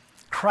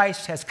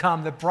 Christ has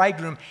come, the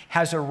bridegroom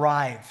has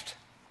arrived.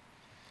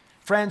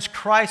 Friends,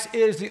 Christ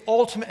is the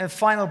ultimate and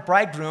final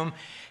bridegroom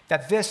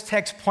that this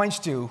text points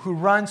to, who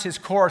runs his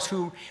course,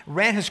 who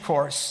ran his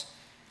course.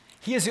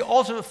 He is the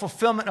ultimate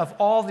fulfillment of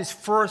all these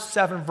first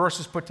 7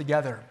 verses put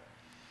together.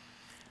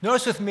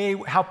 Notice with me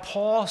how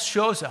Paul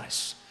shows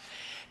us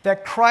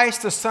that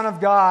Christ, the Son of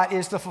God,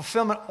 is the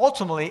fulfillment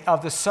ultimately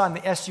of the Son,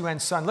 the S-U-N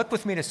Son. Look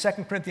with me to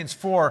 2 Corinthians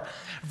 4,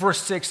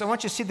 verse 6. I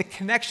want you to see the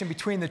connection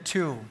between the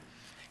two.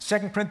 2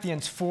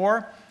 Corinthians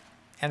 4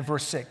 and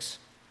verse 6.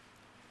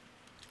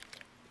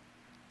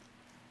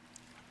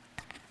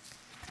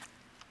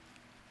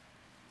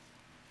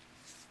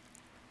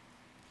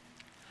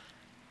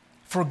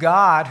 For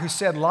God, who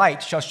said,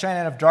 light shall shine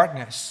out of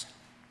darkness,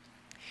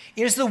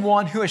 is the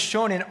one who has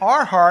shown in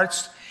our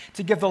hearts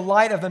to give the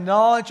light of the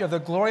knowledge of the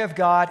glory of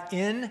God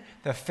in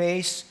the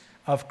face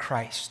of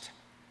Christ.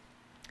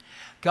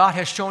 God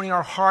has shown in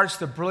our hearts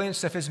the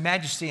brilliance of his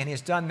majesty, and he has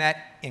done that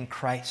in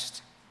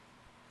Christ.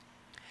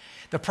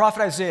 The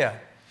prophet Isaiah,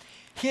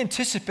 he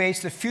anticipates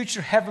the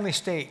future heavenly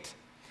state.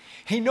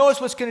 He knows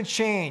what's going to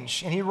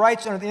change, and he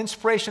writes under the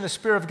inspiration of the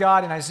Spirit of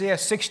God in Isaiah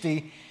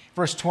 60,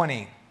 verse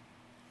 20.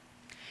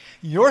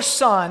 Your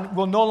sun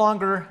will no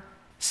longer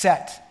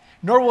set,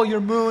 nor will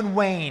your moon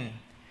wane,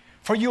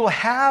 for you will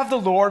have the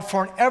Lord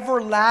for an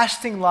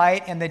everlasting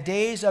light, and the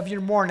days of your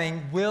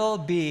mourning will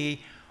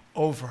be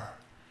over.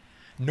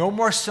 No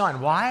more sun.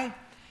 Why?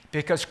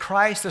 Because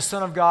Christ, the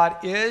Son of God,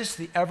 is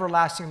the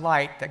everlasting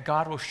light that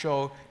God will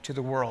show to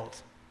the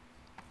world.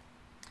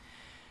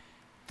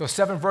 Those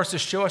 7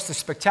 verses show us the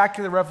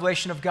spectacular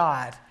revelation of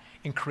God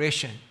in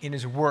creation, in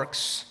his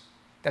works,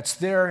 that's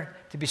there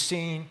to be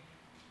seen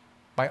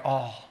by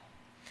all.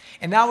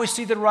 And now we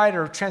see the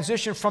writer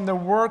transition from the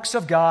works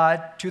of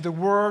God to the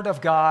Word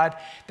of God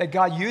that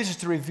God uses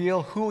to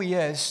reveal who he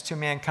is to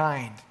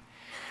mankind.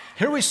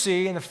 Here we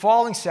see in the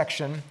following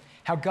section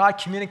how God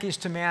communicates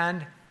to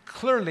man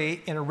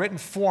clearly in a written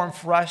form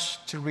for us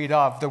to read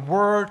of, the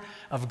Word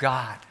of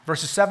God.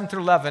 Verses 7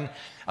 through 11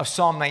 of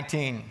Psalm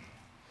 19.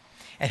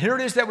 And here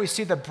it is that we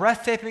see the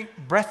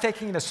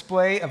breathtaking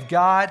display of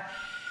God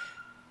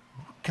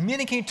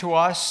communicating to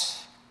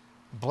us,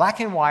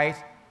 black and white,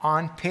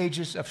 on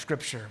pages of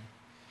Scripture.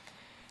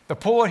 The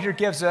poet here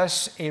gives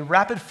us a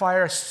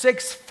rapid-fire,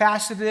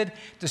 6-faceted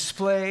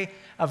display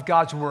of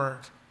God's Word.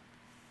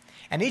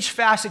 And each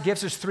facet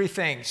gives us 3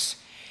 things.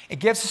 It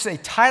gives us a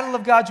title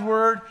of God's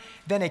Word,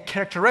 then a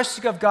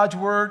characteristic of God's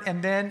Word,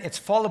 and then it's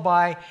followed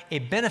by a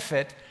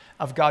benefit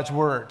of God's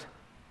Word.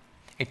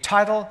 A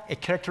title, a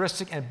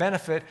characteristic, and a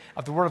benefit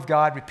of the Word of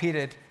God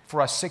repeated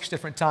for us 6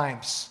 different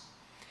times.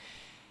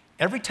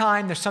 Every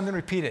time there's something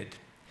repeated.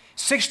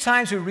 6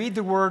 times we read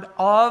the word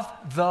of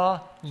the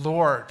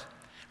Lord.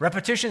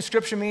 Repetition in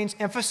Scripture means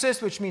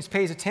emphasis, which means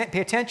pay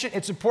attention.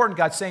 It's important,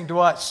 God's saying to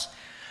us.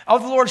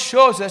 Of the Lord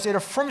shows us, it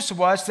affirms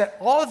to us that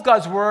all of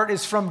God's Word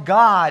is from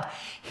God.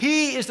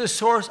 He is the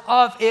source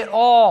of it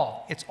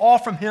all. It's all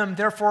from him.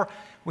 Therefore,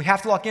 we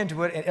have to lock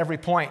into it at every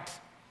point.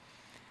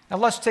 Now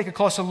let's take a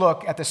closer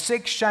look at the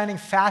 6 shining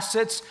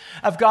facets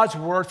of God's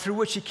Word through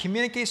which he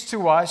communicates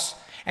to us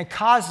and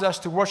causes us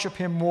to worship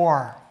him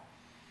more.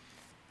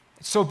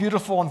 It's so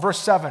beautiful in verse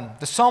 7.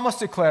 The psalmist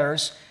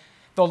declares,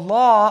 the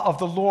law of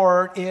the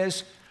Lord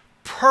is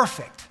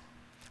perfect,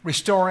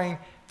 restoring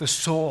the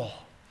soul.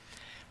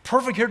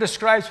 Perfect here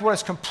describes what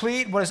is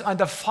complete, what is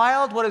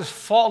undefiled, what is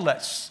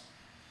faultless.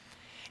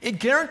 It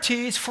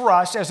guarantees for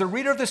us as a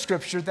reader of the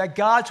Scripture that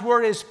God's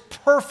Word is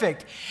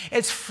perfect.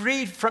 It's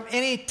freed from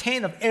any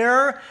taint of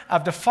error,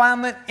 of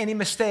defilement, any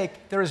mistake.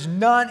 There is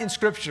none in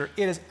Scripture.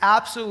 It is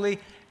absolutely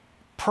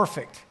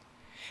perfect.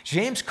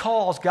 James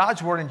calls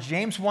God's Word in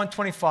James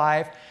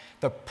 1:25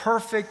 the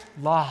perfect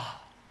law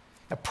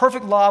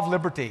of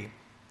liberty.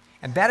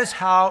 And that is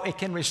how it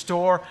can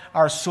restore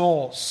our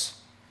souls.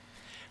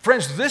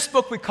 Friends, this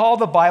book we call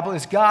the Bible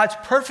is God's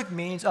perfect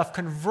means of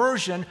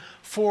conversion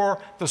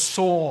for the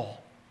soul.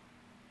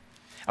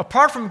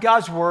 Apart from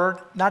God's Word,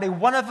 not a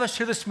one of us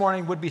here this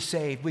morning would be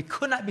saved. We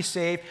could not be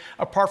saved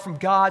apart from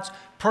God's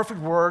perfect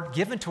Word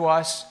given to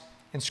us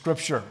in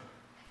Scripture.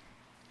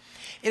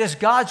 It is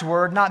God's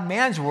Word, not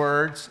man's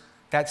words,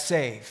 that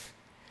save.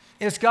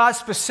 It is God's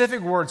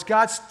specific words,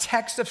 God's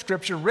text of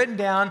Scripture written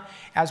down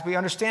as we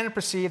understand and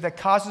perceive that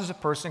causes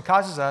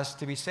us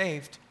to be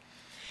saved.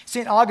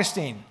 St.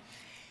 Augustine,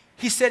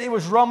 he said it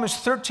was Romans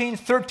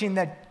 13:13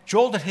 that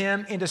jolted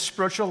him into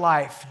spiritual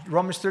life.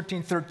 Romans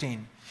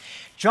 13:13.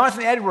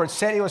 Jonathan Edwards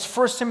said it was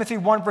 1 Timothy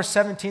 1 verse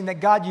 17 that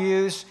God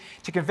used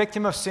to convict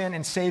him of sin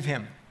and save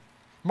him.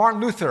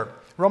 Martin Luther,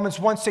 Romans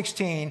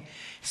 1:16,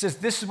 he says,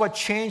 this is what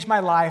changed my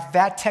life,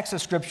 that text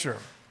of Scripture.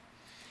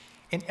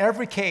 In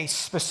every case,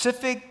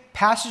 specific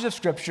passage of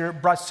Scripture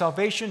brought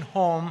salvation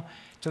home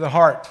to the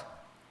heart.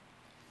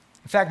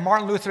 In fact,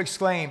 Martin Luther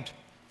exclaimed,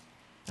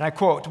 and I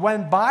quote,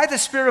 when by the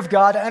Spirit of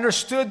God I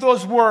understood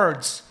those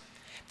words,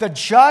 the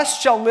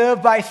just shall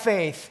live by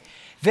faith,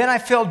 then I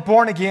felt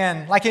born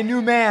again, like a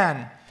new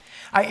man.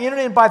 I entered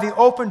in by the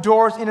open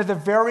doors into the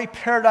very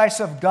paradise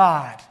of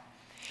God.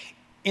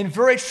 In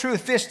very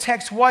truth, this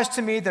text was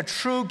to me the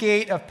true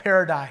gate of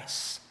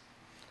paradise.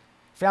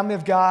 Family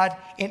of God,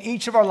 in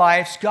each of our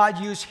lives, God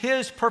used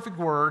his perfect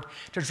word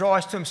to draw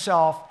us to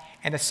himself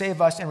and to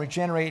save us and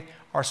regenerate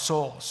our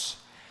souls.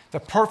 The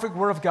perfect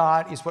word of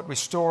God is what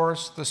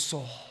restores the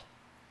soul.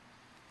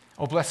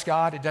 Oh, bless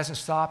God, it doesn't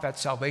stop at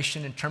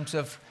salvation in terms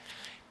of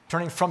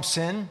turning from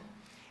sin.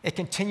 It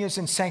continues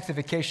in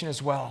sanctification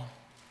as well.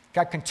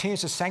 God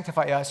continues to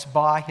sanctify us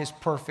by his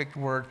perfect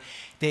word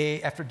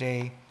day after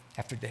day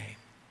after day.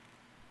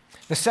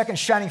 The second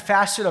shining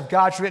facet of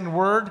God's written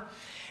word,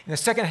 in the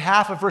second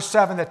half of verse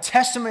 7, the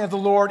testimony of the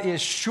Lord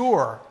is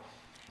sure,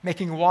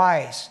 making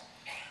wise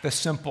the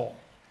simple.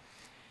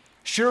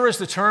 Sure is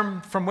the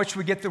term from which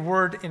we get the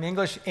word in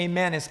English,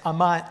 amen, is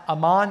aman,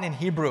 aman in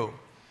Hebrew.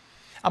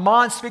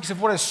 Aman speaks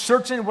of what is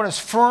certain, what is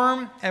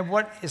firm, and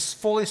what is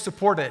fully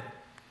supported.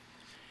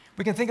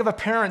 We can think of a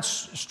parent's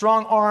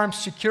strong arms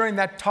securing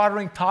that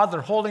tottering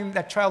toddler, holding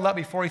that child up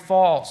before he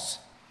falls.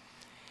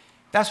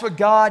 That's what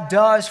God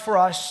does for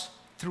us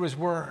through his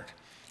word.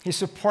 He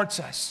supports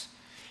us.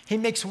 He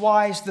makes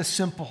wise the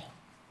simple.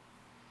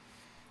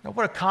 Now,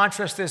 what a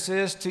contrast this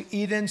is to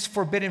Eden's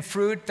forbidden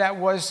fruit that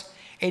was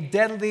a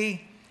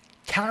deadly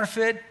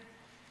counterfeit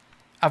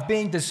of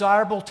being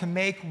desirable to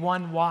make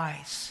one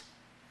wise.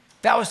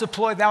 That was the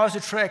ploy, that was the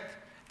trick.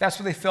 That's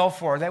what they fell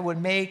for. That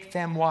would make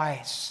them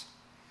wise.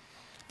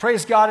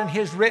 Praise God, in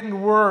his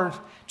written word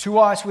to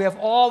us, we have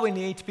all we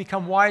need to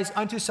become wise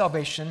unto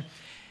salvation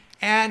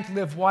and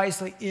live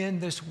wisely in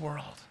this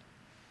world.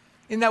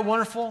 Isn't that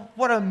wonderful?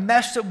 What a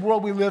messed up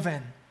world we live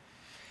in.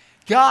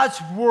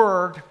 God's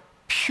word,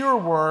 pure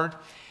word,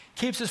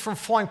 keeps us from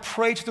falling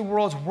prey to the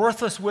world's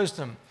worthless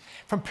wisdom,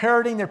 from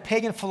parroting their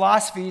pagan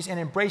philosophies and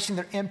embracing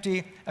their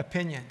empty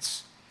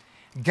opinions.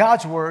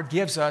 God's word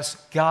gives us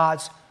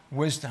God's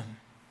wisdom.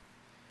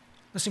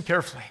 Listen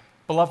carefully.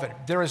 Beloved,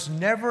 there's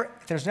never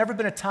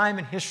been a time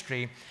in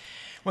history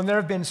when there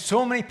have been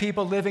so many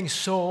people living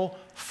so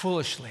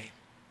foolishly.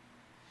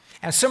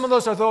 And some of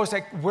those are those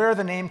that wear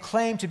the name,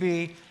 claim to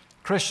be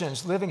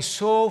Christians, living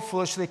so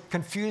foolishly,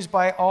 confused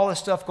by all the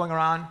stuff going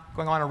on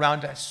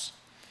around us.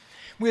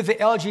 We have the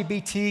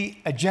LGBT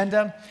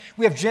agenda.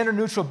 We have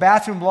gender-neutral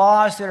bathroom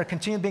laws that are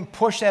continually being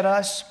pushed at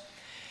us.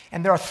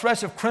 And there are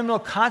threats of criminal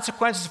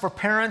consequences for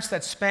parents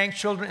that spank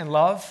children in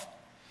love.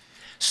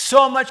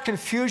 So much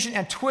confusion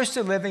and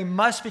twisted living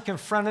must be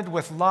confronted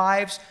with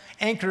lives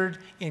anchored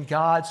in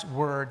God's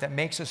word that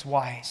makes us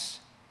wise.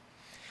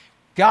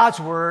 God's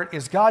word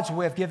is God's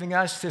way of giving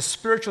us this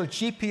spiritual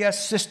GPS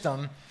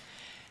system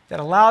that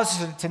allows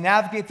us to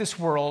navigate this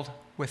world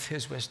with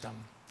his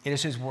wisdom. It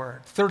is his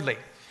word. Thirdly,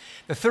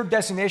 the third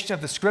designation of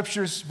the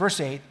scriptures,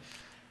 verse 8,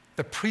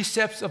 the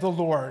precepts of the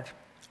Lord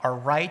are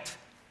right,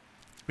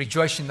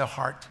 rejoicing the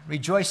heart.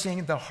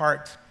 Rejoicing the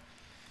heart.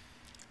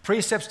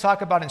 Precepts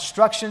talk about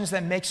instructions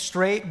that make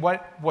straight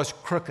what was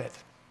crooked.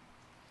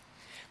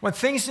 When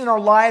things in our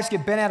lives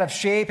get bent out of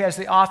shape, as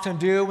they often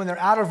do, when they're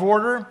out of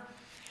order,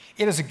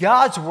 it is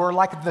God's word,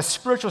 like the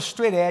spiritual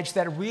straight edge,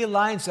 that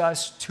realigns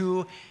us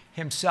to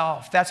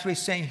himself. That's what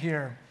he's saying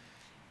here.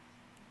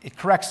 It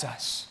corrects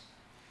us.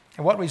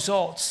 And what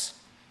results?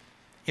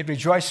 It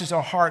rejoices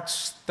our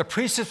hearts. The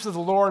precepts of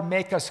the Lord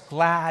make us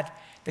glad.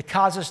 They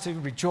cause us to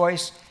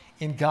rejoice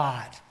in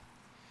God.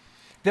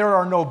 There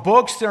are no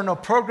books, there are no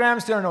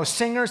programs, there are no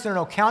singers, there are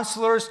no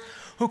counselors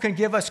who can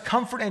give us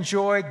comfort and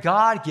joy.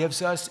 God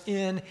gives us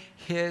in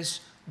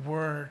his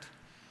word.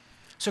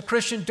 So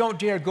Christian, don't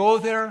dare go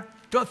there.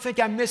 Don't think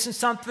I'm missing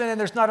something and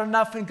there's not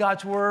enough in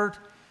God's word.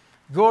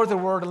 Go to the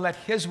word and let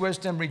his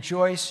wisdom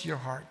rejoice your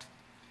heart.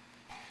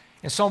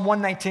 In Psalm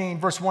 119,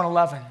 verse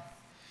 111,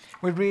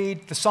 we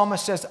read, the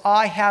psalmist says,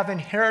 I have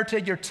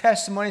inherited your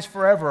testimonies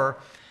forever,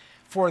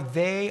 for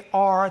they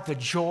are the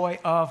joy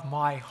of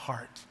my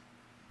heart.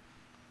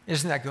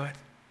 Isn't that good?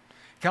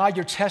 God,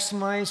 your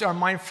testimonies are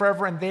mine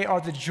forever, and they are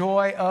the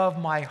joy of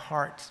my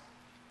heart.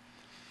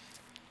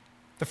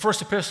 The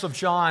first epistle of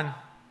John,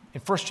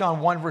 in 1 John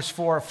 1, verse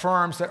 4,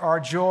 affirms that our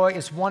joy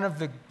is one of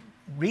the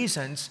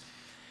reasons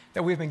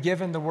that we've been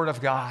given the Word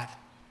of God.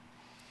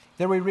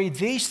 There we read,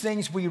 these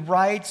things we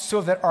write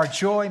so that our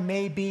joy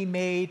may be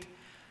made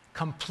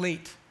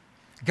complete.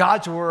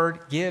 God's Word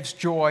gives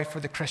joy for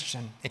the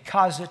Christian. It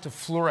causes it to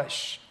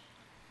flourish.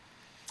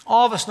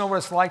 All of us know what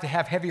it's like to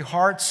have heavy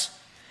hearts.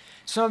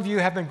 Some of you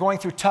have been going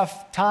through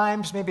tough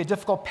times, maybe a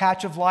difficult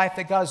patch of life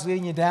that God's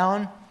leading you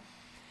down.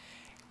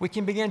 We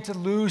can begin to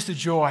lose the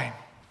joy.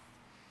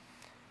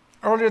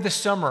 Earlier this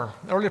summer,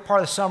 the earlier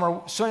part of the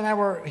summer, Sonia and I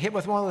were hit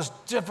with one of those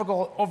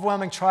difficult,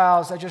 overwhelming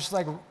trials that just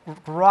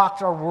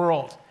rocked our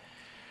world.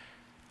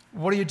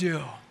 What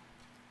do?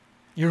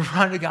 You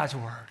run to God's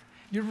word.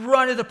 You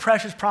run to the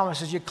precious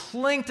promises. You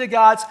cling to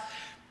God's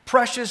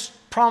precious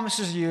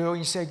promises to you, and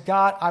you say,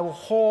 God, I will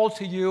hold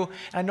to you,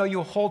 and I know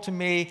you'll hold to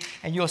me,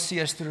 and you'll see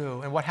us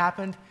through. And what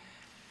happened?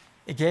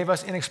 It gave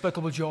us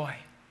inexplicable joy.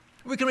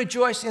 We can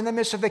rejoice in the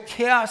midst of the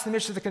chaos, in the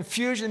midst of the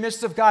confusion, in the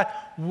midst of, God,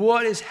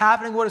 what is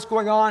happening, what is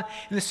going on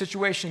in this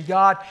situation.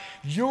 God,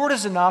 your word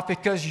is enough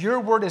because your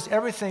word is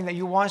everything that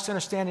you want us to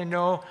understand and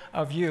know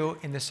of you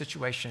in this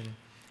situation.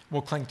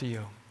 We'll cling to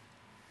you.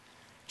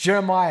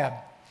 Jeremiah,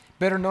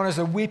 better known as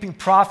the weeping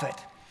prophet,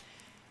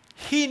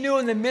 he knew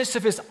in the midst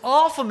of his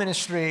awful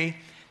ministry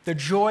the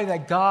joy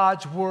that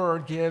God's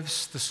word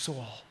gives the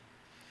soul.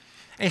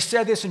 And he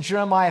said this in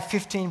Jeremiah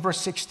 15, verse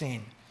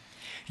 16.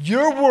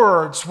 Your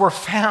words were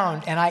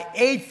found, and I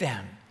ate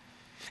them.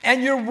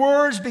 And your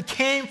words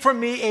became for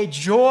me a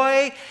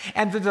joy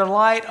and the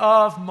delight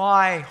of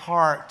my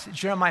heart.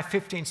 Jeremiah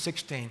 15,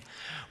 16.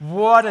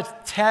 What a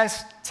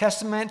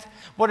testament,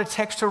 what a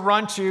text to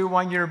run to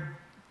when you're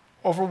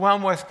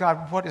overwhelmed with,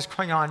 God, what is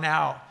going on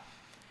now?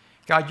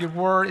 God, your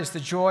word is the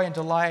joy and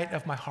delight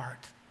of my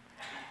heart.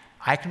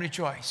 I can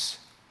rejoice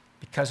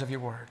because of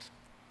your word.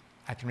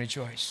 I can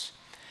rejoice.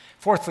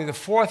 Fourthly, the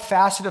fourth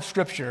facet of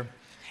Scripture,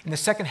 in the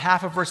second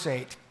half of verse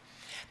 8,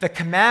 the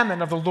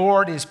commandment of the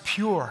Lord is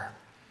pure,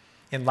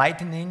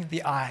 enlightening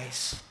the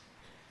eyes.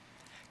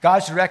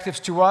 God's directives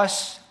to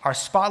us are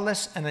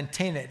spotless and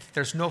untainted.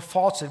 There's no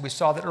falsehood. We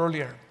saw that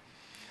earlier.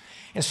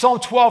 In Psalm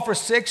 12,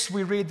 verse 6,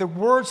 we read, the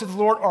words of the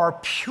Lord are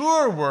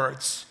pure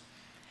words,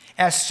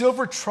 as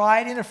silver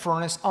tried in a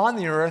furnace on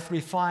the earth,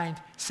 refined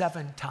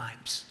 7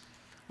 times.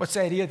 What's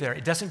the idea there?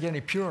 It doesn't get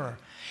any purer.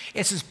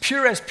 It's as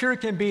pure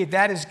can be.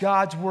 That is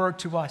God's word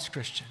to us,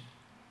 Christian.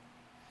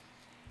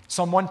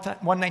 Psalm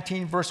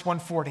 119, verse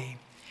 140.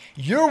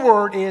 Your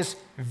word is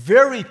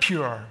very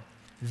pure.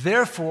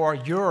 Therefore,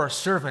 your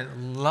servant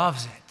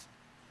loves it.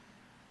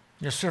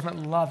 Your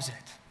servant loves it.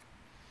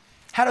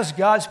 How does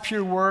God's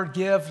pure word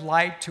give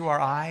light to our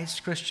eyes,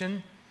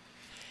 Christian?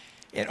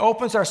 It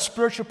opens our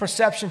spiritual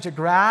perception to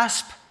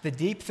grasp the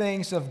deep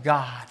things of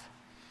God.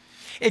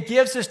 It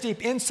gives us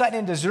deep insight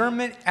and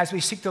discernment as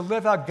we seek to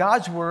live out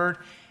God's word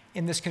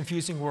in this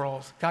confusing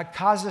world. God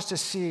causes us to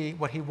see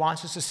what he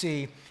wants us to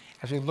see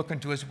as we look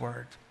into his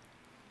word.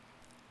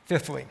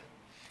 Fifthly,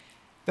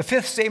 the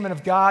fifth statement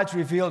of God's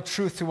revealed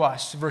truth to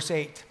us, verse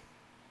 8.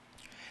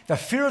 The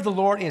fear of the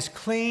Lord is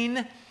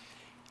clean,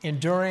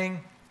 enduring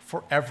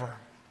forever.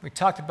 We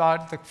talked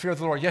about the fear of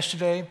the Lord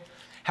yesterday,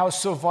 how it's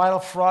so vital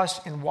for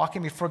us in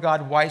walking before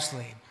God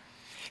wisely.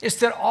 It's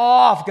that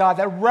awe of God,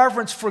 that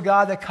reverence for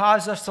God that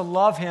causes us to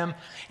love him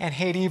and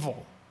hate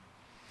evil.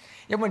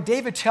 Yet when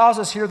David tells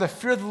us here the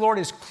fear of the Lord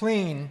is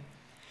clean,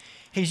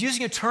 he's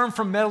using a term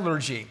from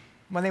metallurgy,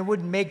 when they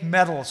would make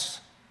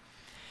metals.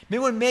 They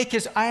would make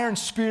his iron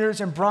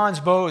spears and bronze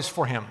bows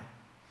for him.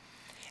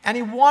 And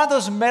he wanted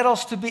those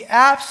metals to be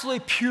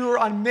absolutely pure,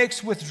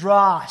 unmixed with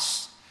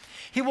dross.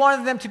 He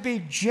wanted them to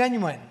be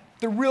genuine,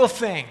 the real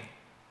thing.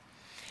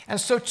 And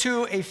so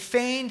too, a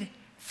feigned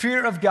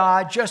fear of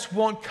God just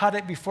won't cut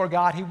it before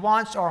God. He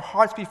wants our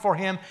hearts before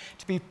him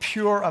to be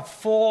pure, a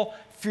full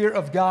fear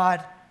of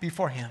God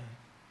before him.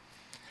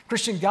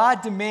 Christian,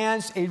 God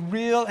demands a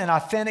real and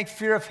authentic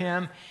fear of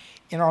him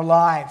in our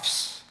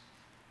lives.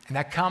 And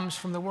that comes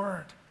from the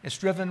word. It's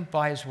driven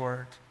by his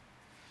word.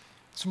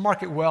 So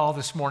mark it well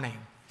this morning.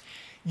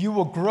 You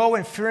will grow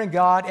in fearing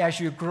God as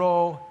you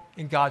grow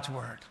in God's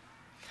word.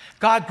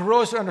 God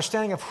grows our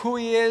understanding of who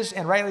he is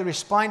and rightly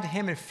respond to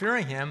him and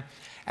fearing him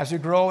as we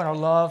grow in our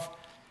love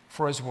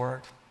for his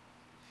word.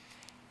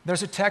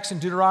 There's a text in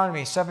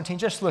Deuteronomy 17.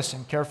 Just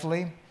listen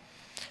carefully.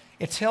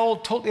 It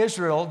told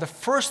Israel the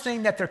first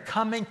thing that their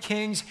coming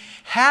kings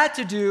had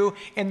to do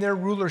in their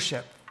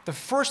rulership. The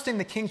first thing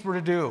the kings were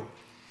to do.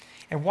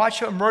 And watch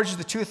how it merges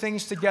the two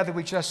things together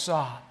we just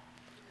saw.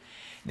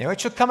 Now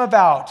it shall come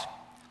about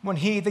when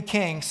he, the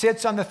king,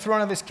 sits on the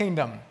throne of his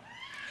kingdom.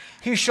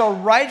 He shall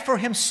write for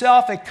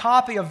himself a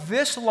copy of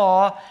this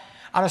law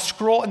on a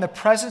scroll in the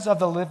presence of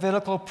the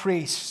Levitical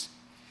priests.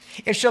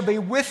 It shall be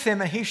with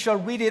him, and he shall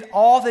read it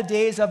all the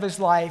days of his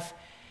life,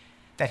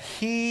 that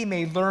he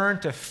may learn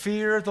to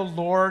fear the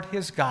Lord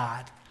his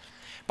God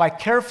by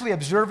carefully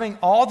observing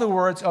all the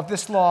words of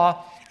this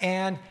law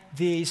and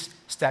these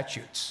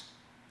statutes.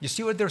 You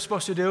see what they're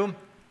supposed to do?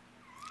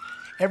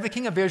 Every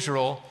king of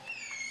Israel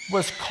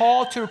was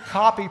called to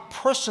copy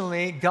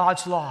personally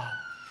God's law.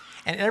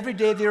 And every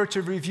day they were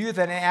to review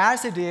that. And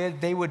as they did,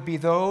 they would be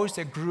those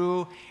that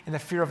grew in the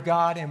fear of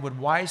God and would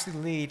wisely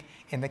lead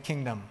in the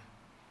kingdom.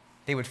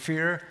 They would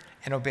fear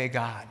and obey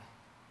God.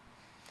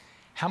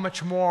 How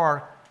much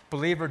more,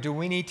 believer, do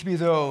we need to be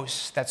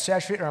those that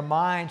saturate our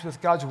minds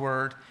with God's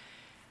word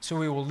so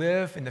we will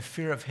live in the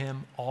fear of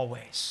him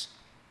always?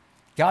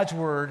 God's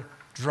word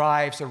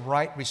drives the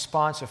right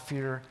response of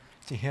fear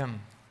to him.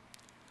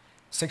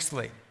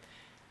 Sixthly,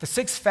 the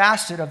sixth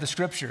facet of the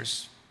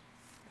scriptures,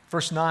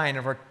 verse 9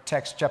 of our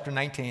text, chapter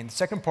 19, the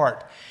second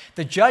part.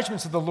 The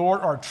judgments of the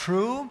Lord are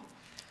true.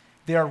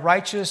 They are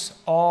righteous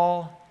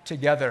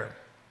altogether.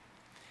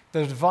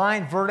 The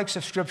divine verdicts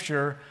of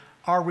Scripture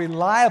are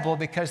reliable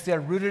because they are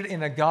rooted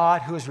in a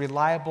God who is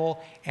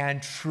reliable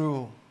and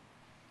true.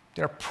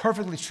 They are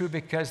perfectly true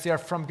because they are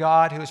from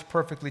God who is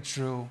perfectly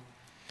true.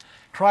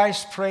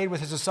 Christ prayed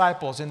with his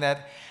disciples in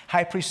that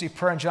high priestly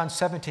prayer in John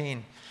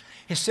 17.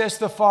 He says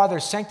to the Father,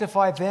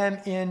 sanctify them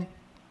in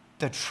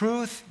the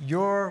truth.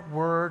 Your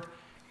word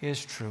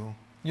is true.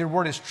 Your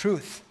word is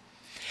truth.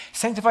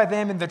 Sanctify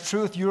them in the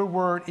truth. Your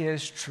word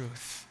is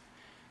truth.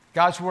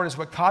 God's word is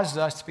what causes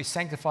us to be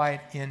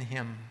sanctified in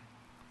him.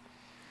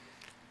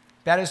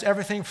 That is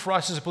everything for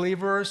us as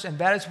believers, and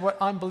that is what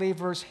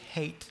unbelievers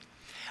hate.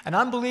 An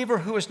unbeliever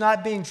who is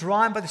not being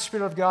drawn by the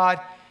Spirit of God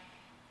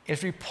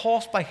is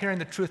repulsed by hearing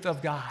the truth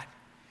of God.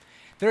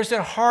 There's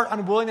that heart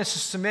unwillingness to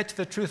submit to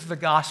the truth of the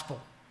gospel.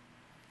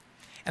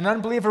 An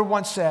unbeliever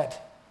once said,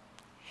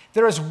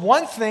 there is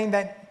one thing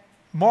that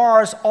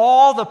mars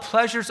all the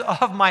pleasures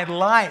of my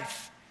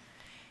life.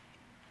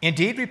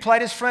 Indeed,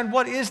 replied his friend,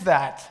 what is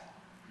that?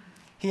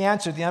 He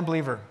answered, the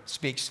unbeliever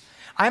speaks,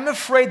 I'm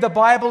afraid the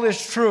Bible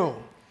is true.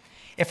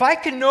 If I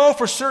could know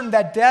for certain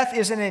that death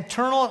is an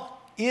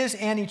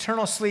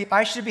eternal sleep,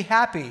 I should be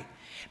happy.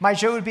 My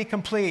joy would be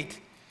complete.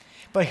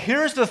 But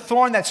here's the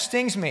thorn that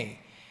stings me.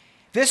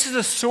 This is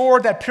a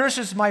sword that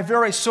pierces my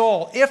very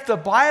soul. If the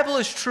Bible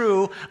is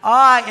true,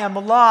 I am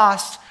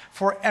lost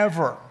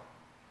forever.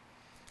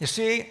 You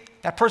see,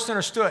 that person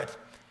understood.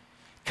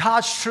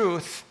 God's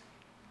truth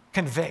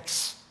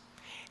convicts.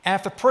 And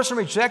if the person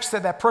rejects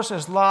that, that person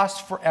is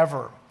lost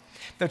forever.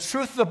 The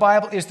truth of the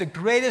Bible is the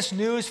greatest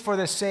news for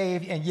the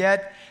saved, and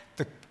yet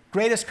the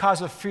greatest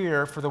cause of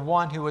fear for the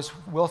one who is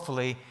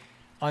willfully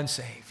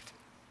unsaved.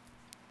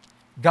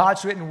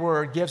 God's written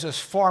word gives us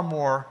far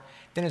more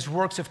than his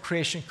works of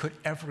creation could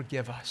ever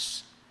give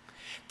us.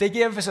 They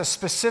give us a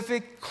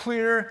specific,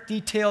 clear,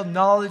 detailed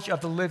knowledge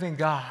of the living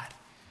God.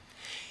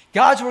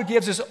 God's word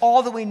gives us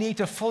all that we need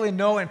to fully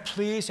know and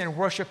please and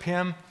worship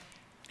him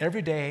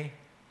every day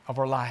of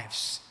our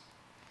lives.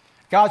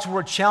 God's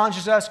word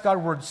challenges us.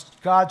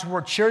 God's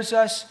word cheers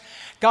us.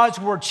 God's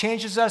word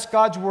changes us.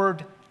 God's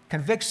word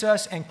convicts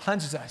us and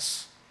cleanses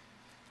us.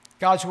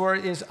 God's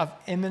word is of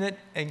eminent,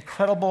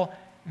 incredible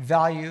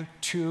value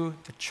to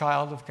the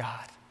child of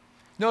God.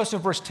 Notice in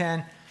verse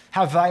 10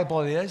 how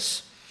valuable it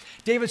is.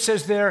 David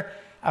says there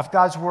of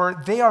God's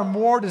word, they are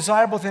more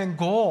desirable than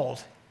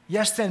gold.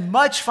 Yes, than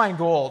much fine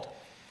gold.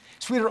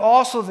 Sweeter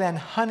also than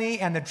honey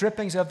and the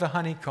drippings of the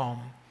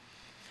honeycomb.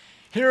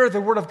 Here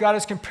the word of God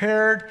is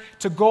compared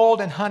to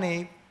gold and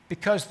honey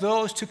because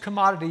those two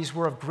commodities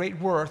were of great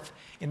worth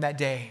in that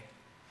day.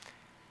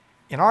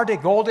 In our day,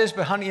 gold is,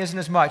 but honey isn't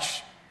as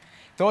much.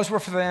 Those were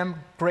for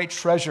them great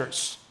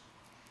treasures.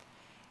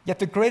 Yet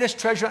the greatest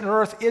treasure on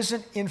earth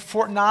isn't in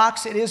Fort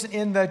Knox. It isn't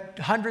in the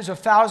hundreds of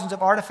thousands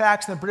of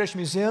artifacts in the British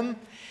Museum.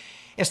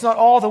 It's not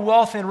all the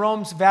wealth in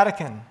Rome's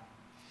Vatican.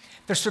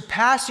 The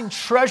surpassing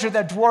treasure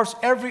that dwarfs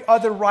every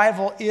other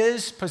rival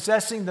is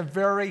possessing the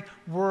very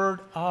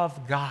word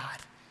of God.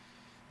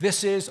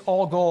 This is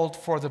all gold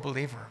for the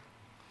believer.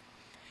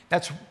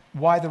 That's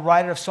why the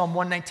writer of Psalm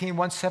 119,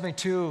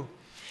 172,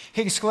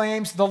 he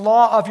exclaims, the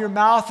law of your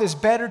mouth is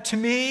better to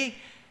me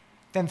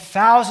than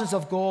thousands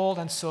of gold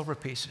and silver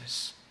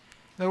pieces.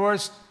 In other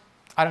words,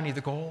 I don't need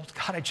the gold.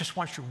 God, I just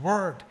want your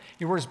word.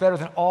 Your word is better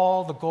than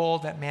all the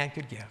gold that man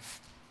could give.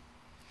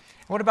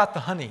 And what about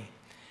the honey?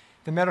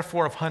 The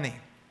metaphor of honey.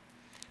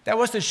 That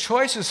was the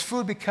choicest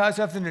food because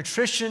of the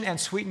nutrition and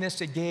sweetness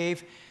it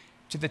gave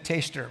to the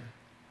taster.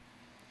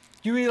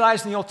 You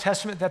realize in the Old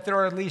Testament that there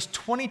are at least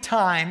 20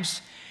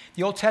 times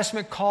the Old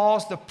Testament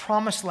calls the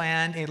promised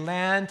land a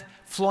land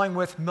flowing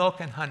with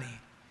milk and honey.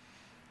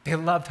 They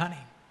loved honey.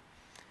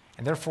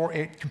 And therefore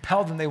it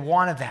compelled them. They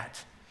wanted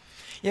that.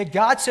 Yet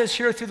God says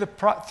here through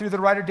the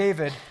writer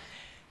David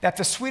that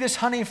the sweetest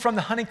honey from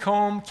the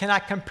honeycomb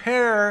cannot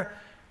compare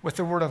with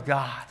the word of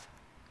God.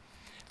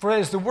 For it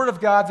is the word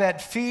of God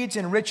that feeds,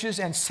 enriches,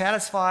 and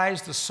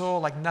satisfies the soul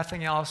like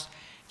nothing else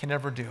can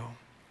ever do.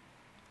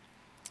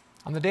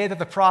 On the day that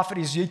the prophet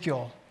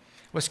Ezekiel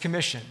was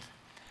commissioned,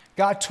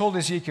 God told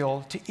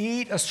Ezekiel to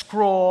eat a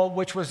scroll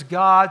which was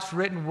God's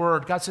written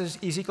word. God says,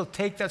 Ezekiel,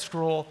 take that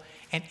scroll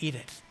and eat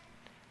it.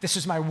 This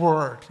is my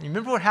word. You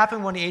remember what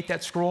happened when he ate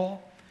that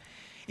scroll?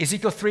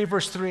 Ezekiel 3,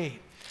 verse 3.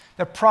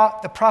 The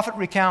prophet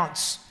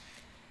recounts.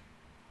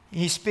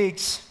 He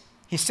speaks.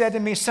 He said to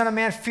me, Son of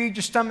man, feed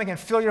your stomach and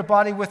fill your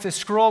body with this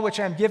scroll which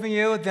I am giving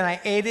you. Then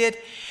I ate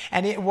it,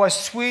 and it was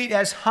sweet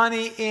as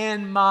honey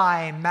in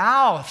my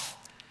mouth.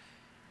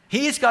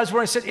 He's God's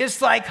word. He said,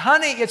 it's like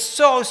honey. It's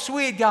so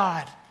sweet,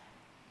 God.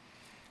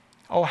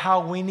 Oh,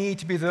 how we need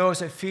to be those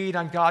that feed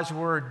on God's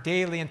word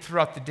daily and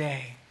throughout the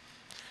day.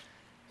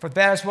 For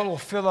that is what will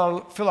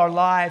fill our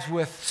lives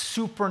with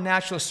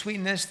supernatural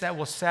sweetness that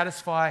will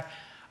satisfy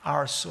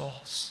our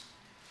souls.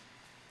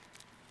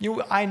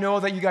 I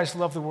know that you guys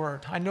love the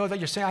word. I know that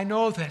you're saying, I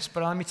know this,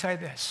 but let me tell you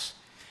this.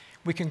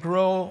 We can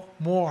grow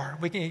more.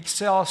 We can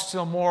excel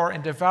still more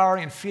in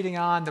devouring and feeding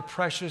on the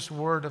precious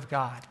word of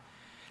God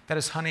that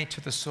is honey to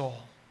the soul.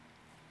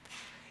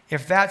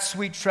 If that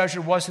sweet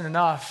treasure wasn't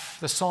enough,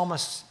 the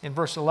psalmist in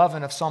verse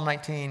 11 of Psalm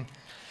 19,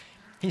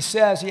 he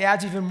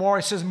adds even more.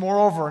 He says,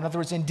 moreover, in other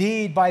words,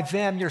 indeed, by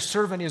them your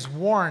servant is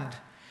warned.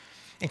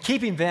 In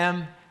keeping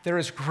them, there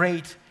is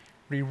great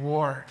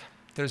reward.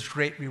 There's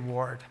great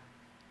reward.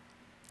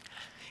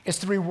 It's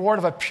the reward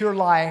of a pure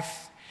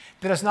life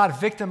that is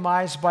not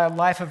victimized by a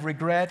life of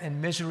regret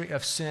and misery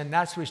of sin.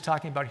 That's what he's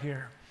talking about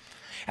here.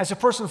 As a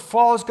person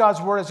follows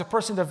God's word, as a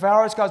person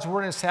devours God's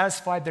word and is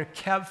satisfied, they're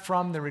kept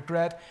from the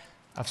regret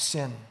of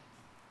sin.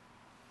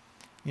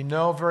 You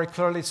know very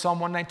clearly Psalm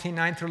 119,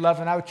 9 through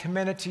 11. I would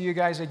commend it to you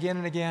guys again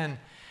and again.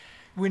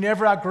 We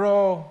never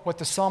outgrow what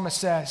the psalmist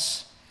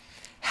says.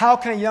 How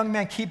can a young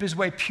man keep his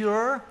way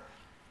pure?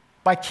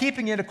 By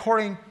keeping it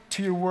according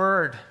to your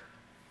word.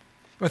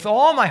 With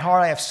all my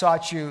heart I have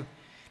sought you.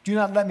 Do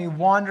not let me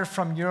wander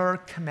from your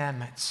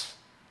commandments.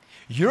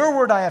 Your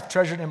word I have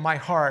treasured in my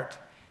heart,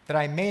 that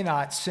I may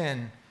not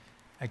sin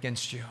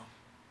against you.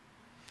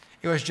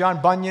 It was John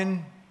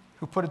Bunyan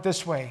who put it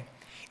this way.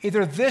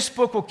 Either this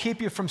book will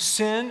keep you from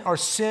sin, or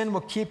sin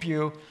will keep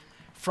you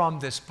from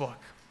this book.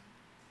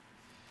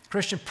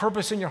 Christian,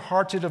 purpose in your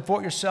heart to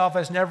devote yourself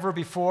as never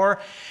before,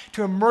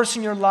 to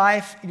immersing your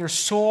life, your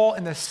soul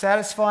in the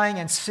satisfying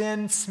and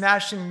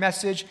sin-smashing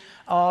message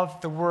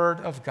of the Word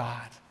of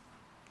God.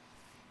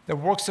 the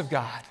works of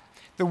God,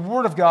 the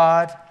Word of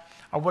God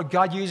are what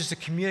God uses to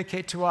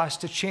communicate to us,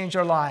 to change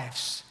our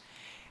lives.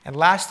 And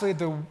lastly,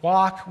 the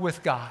walk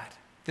with God.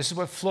 This is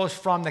what flows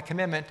from the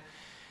commitment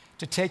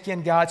to take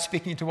in God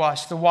speaking to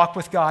us, the walk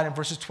with God in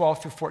verses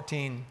 12 through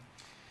 14.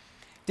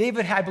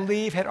 David, I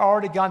believe, had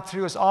already gone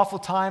through his awful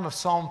time of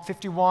Psalm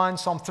 51,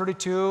 Psalm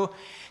 32,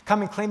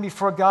 coming clean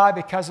before God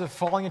because of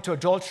falling into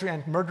adultery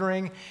and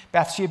murdering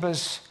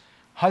Bathsheba's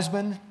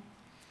husband.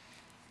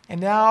 And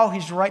now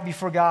he's right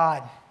before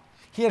God.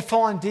 He had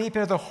fallen deep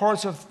into the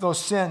horrors of those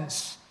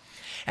sins.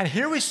 And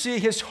here we see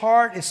his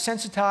heart is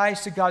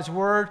sensitized to God's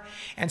word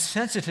and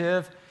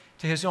sensitive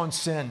to his own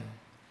sin.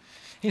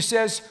 He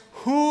says,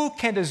 who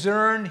can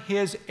discern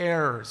his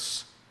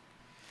errors?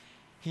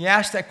 He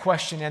asked that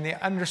question, and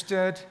the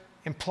understood,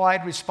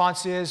 implied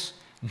response is,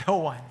 no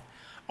one.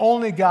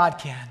 Only God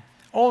can.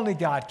 Only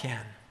God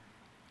can.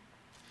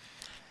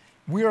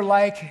 We are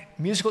like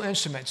musical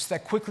instruments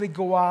that quickly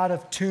go out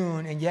of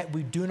tune, and yet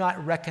we do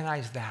not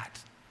recognize that.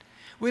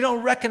 We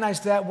don't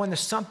recognize that when there's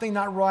something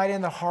not right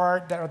in the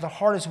heart, that the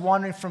heart is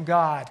wandering from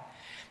God.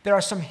 There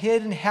are some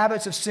hidden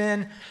habits of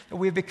sin that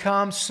we've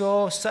become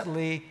so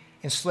subtly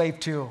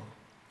enslaved to.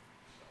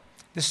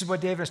 This is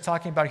what David is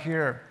talking about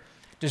here,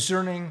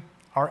 discerning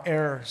our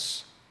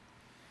errors.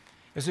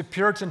 There's a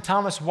Puritan,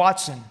 Thomas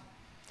Watson,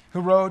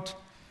 who wrote,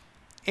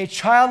 "A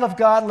child of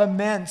God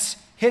laments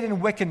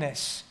hidden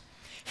wickedness.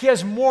 He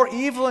has more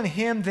evil in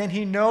him than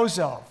he knows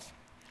of.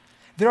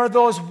 There are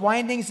those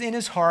windings in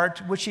his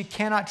heart which he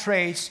cannot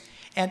trace,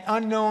 an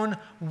unknown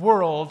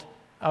world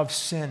of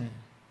sin."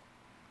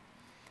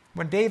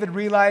 When David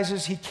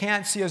realizes he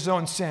can't see his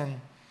own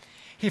sin,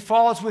 he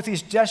follows with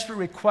these desperate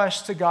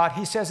requests to God.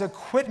 He says,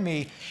 "Acquit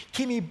me,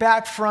 keep me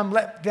back from,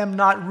 let them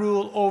not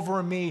rule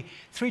over me."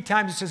 3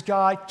 times he says,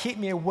 "God, keep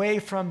me away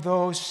from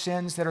those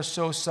sins that are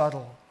so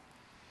subtle."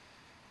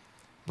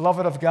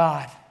 Beloved of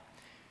God,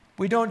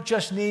 we don't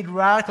just need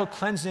radical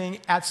cleansing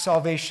at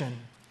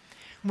salvation.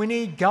 We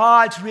need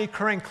God's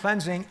recurring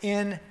cleansing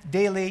in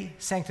daily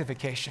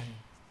sanctification.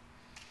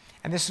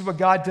 And this is what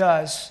God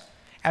does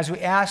as we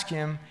ask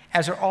him,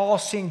 as our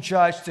all-seeing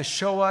judge, to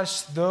show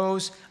us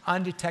those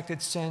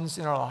undetected sins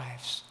in our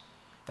lives.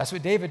 That's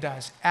what David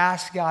does.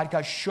 Ask God,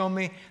 God, show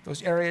me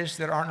those areas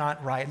that are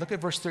not right. Look at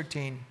verse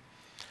 13.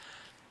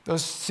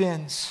 Those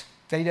sins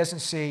that he doesn't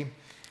see,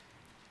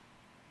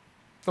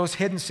 those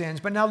hidden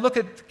sins. But now look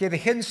at, the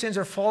hidden sins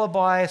are followed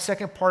by a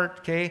second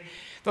part,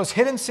 Those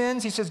hidden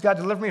sins, he says, God,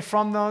 deliver me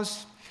from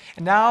those.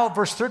 And now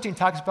verse 13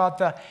 talks about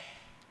the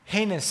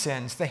heinous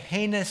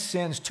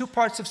sins, two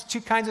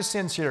kinds of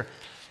sins here.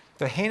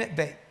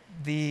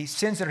 The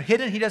sins that are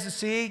hidden, he doesn't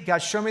see. God,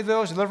 show me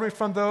those, deliver me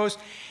from those.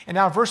 And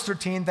now verse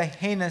 13, the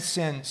heinous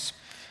sins.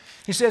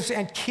 He says,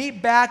 "And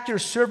keep back your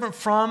servant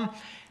from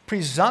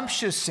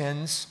presumptuous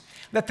sins.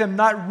 Let them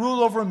not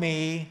rule over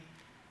me.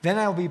 Then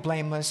I will be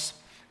blameless,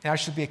 and I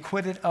shall be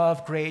acquitted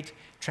of great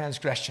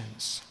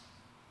transgressions."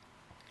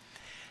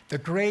 The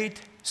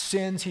great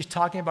sins he's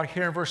talking about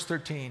here in verse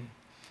 13.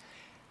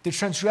 The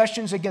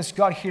transgressions against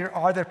God here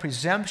are the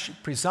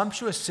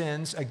presumptuous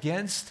sins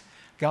against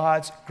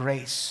God's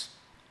grace.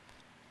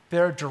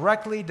 They're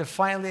directly,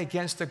 defiantly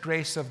against the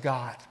grace of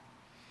God.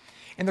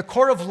 In the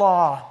court of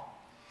law,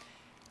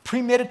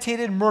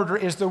 premeditated murder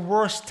is the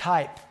worst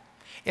type.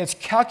 It's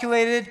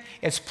calculated,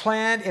 it's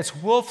planned, it's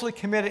willfully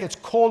committed, it's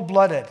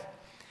cold-blooded,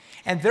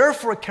 and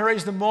therefore it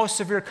carries the most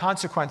severe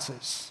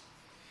consequences.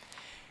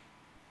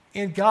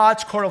 In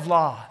God's court of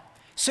law,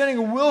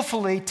 sinning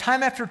willfully,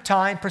 time after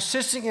time,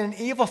 persisting in an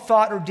evil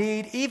thought or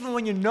deed, even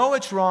when you know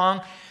it's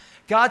wrong,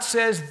 God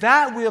says,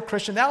 that will,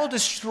 Christian, that will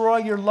destroy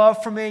your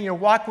love for me and your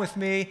walk with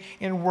me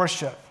in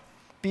worship.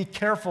 Be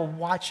careful,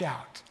 watch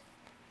out.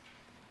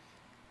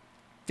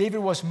 David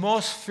was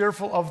most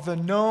fearful of the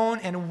known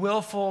and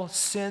willful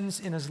sins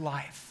in his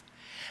life.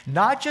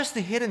 Not just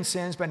the hidden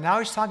sins, but now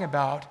he's talking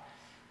about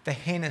the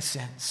heinous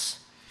sins.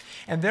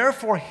 And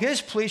therefore,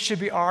 his plea should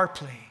be our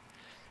plea.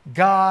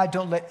 God,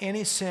 don't let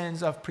any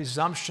sins of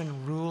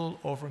presumption rule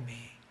over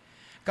me.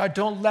 God,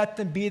 don't let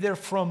them be there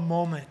for a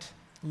moment.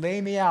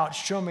 Lay me out.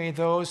 Show me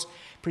those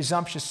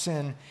presumptuous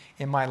sin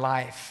in my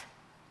life.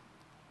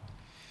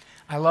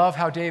 I love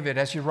how David,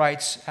 as he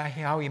writes,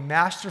 how he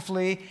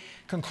masterfully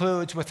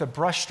concludes with a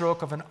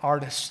brushstroke of an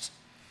artist.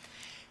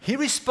 He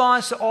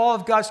responds to all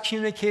of God's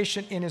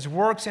communication in his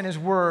works and his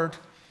word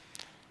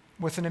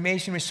with an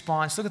amazing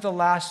response. Look at the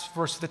last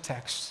verse of the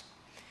text.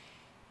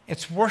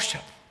 It's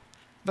worship.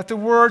 Let the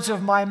words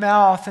of my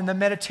mouth and the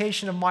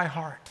meditation of my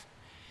heart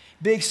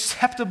be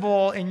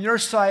acceptable in your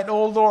sight,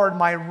 O Lord,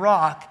 my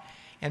rock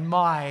and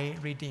my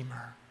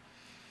redeemer.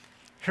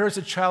 Here's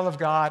a child of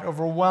God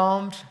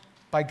overwhelmed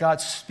by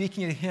God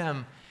speaking to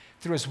him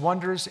through his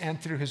wonders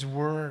and through his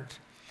word.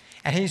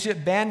 And he's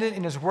abandoned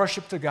in his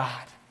worship to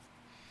God.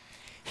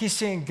 He's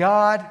saying,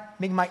 God,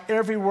 make my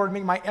every word,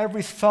 make my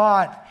every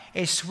thought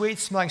a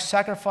sweet-smelling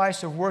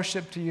sacrifice of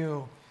worship to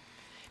you.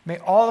 May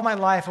all of my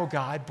life, oh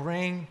God,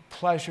 bring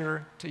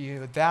pleasure to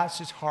you. That's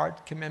his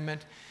heart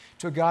commitment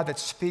to a God that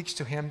speaks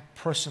to him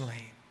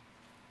personally.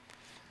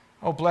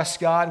 Oh, bless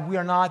God, we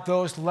are not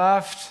those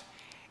left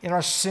in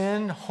our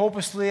sin,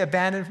 hopelessly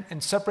abandoned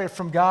and separated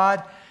from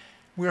God,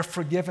 we are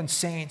forgiven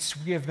saints.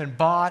 We have been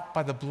bought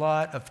by the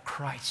blood of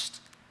Christ.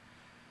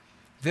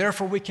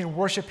 Therefore, we can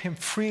worship him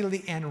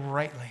freely and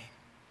rightly.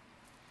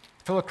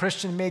 Fellow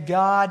Christian, may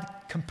God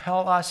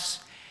compel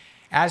us,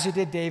 as he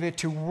did David,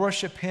 to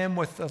worship him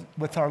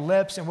with our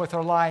lips and with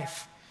our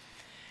life,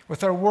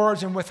 with our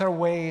words and with our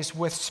ways,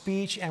 with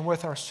speech and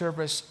with our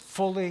service,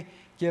 fully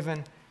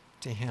given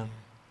to him.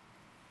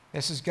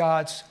 This is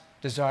God's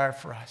desire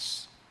for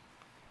us.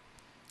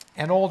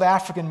 An old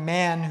African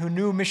man who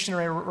knew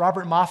missionary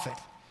Robert Moffat,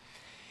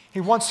 he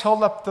once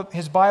held up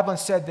his Bible and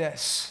said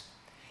this: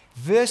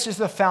 "This is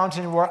the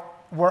fountain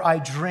where I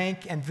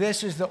drink, and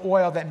this is the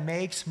oil that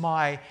makes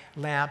my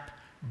lamp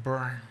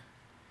burn."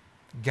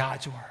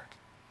 God's word.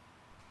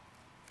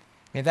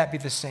 May that be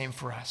the same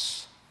for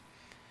us.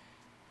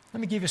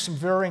 Let me give you some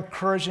very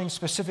encouraging,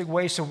 specific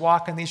ways to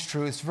walk in these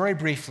truths very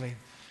briefly.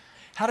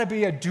 How to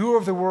be a doer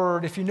of the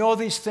word. If you know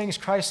these things,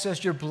 Christ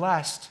says you're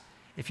blessed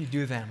if you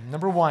do them.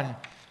 Number one,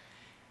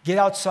 get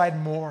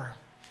outside more.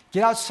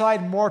 Get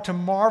outside more to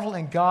marvel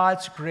in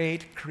God's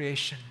great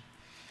creation.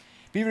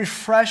 Be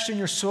refreshed in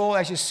your soul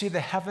as you see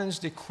the heavens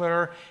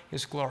declare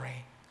his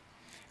glory.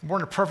 We're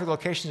in a perfect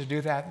location to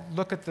do that.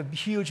 Look at the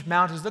huge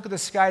mountains. Look at the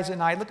skies at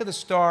night. Look at the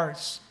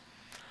stars.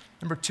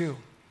 Number two,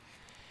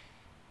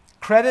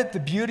 credit the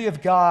beauty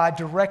of God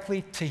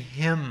directly to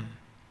him.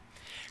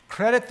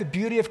 Credit the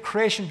beauty of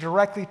creation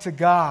directly to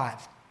God.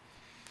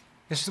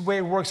 This is the way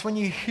it works. When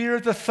you hear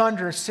the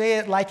thunder, say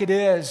it like it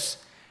is.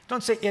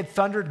 Don't say it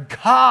thundered.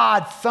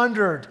 God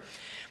thundered.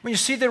 When you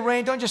see the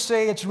rain, don't just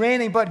say it's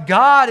raining, but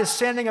God is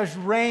sending us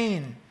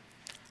rain.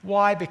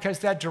 Why? Because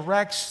that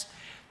directs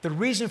the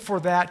reason for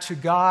that to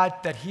God,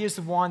 that he is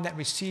the one that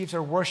receives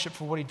our worship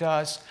for what he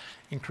does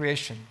in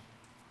creation.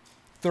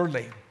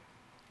 Thirdly,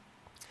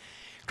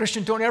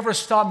 Christian, don't ever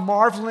stop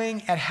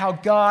marveling at how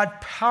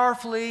God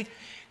powerfully,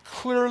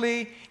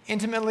 clearly,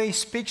 intimately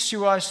speaks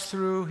to us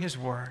through his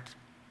word.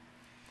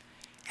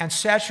 And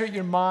saturate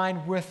your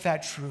mind with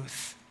that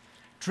truth.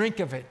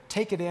 Drink of it,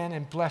 take it in,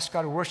 and bless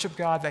God. Worship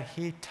God that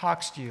he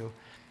talks to you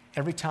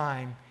every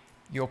time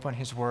you open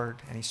his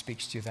word and he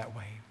speaks to you that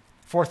way.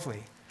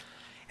 Fourthly,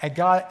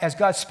 as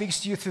God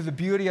speaks to you through the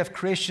beauty of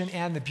creation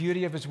and the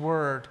beauty of his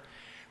word,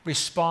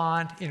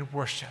 respond in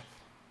worship.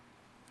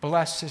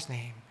 Bless his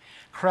name.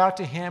 Cry out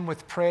to him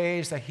with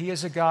praise that he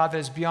is a God that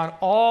is beyond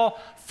all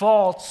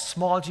false,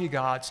 small g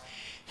gods.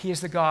 He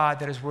is the God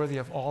that is worthy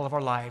of all of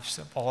our lives,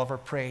 of all of our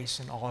praise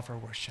and all of our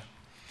worship.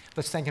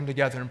 Let's thank him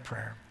together in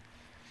prayer.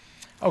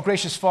 Oh,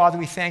 gracious Father,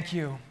 we thank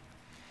you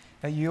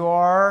that you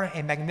are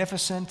a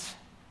magnificent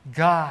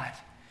God,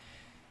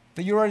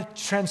 that you are a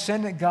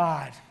transcendent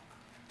God,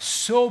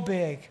 so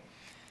big,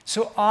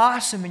 so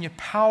awesome in your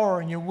power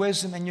and your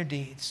wisdom and your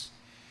deeds.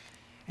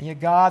 And yet,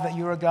 God, that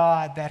you're a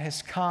God that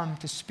has come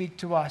to speak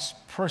to us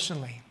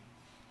personally,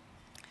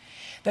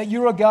 that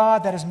you're a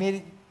God that has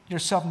made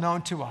yourself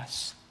known to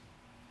us.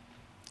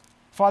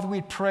 Father,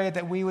 we pray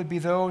that we would be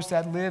those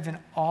that live in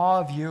awe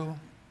of you,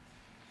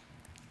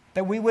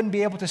 that we wouldn't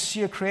be able to see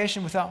your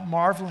creation without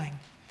marveling,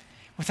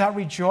 without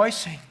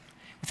rejoicing,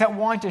 without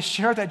wanting to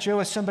share that joy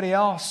with somebody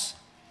else.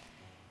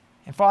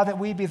 And Father, that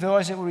we be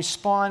those that will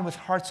respond with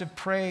hearts of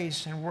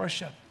praise and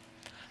worship.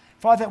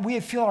 Father, that we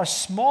would feel our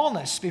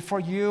smallness before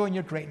you and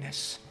your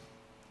greatness.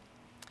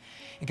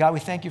 And God, we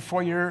thank you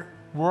for your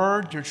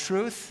word, your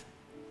truth,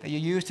 that you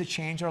use to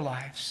change our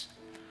lives.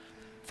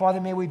 Father,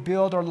 may we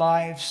build our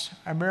lives,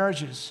 our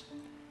marriages,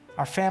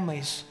 our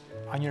families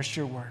on your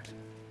sure word.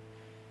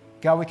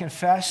 God, we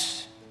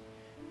confess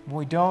when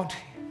we don't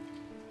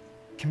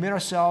commit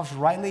ourselves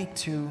rightly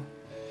to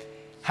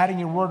hiding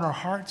your word in our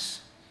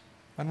hearts,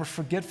 when we're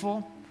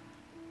forgetful,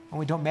 when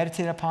we don't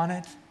meditate upon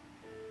it.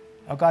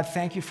 Oh God,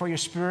 thank you for your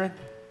Spirit,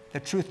 the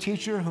truth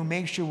teacher who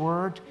makes your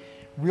word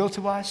real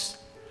to us,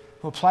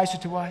 who applies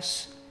it to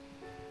us.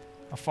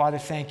 Oh Father,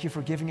 thank you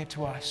for giving it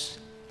to us.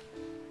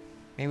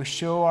 May we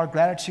show our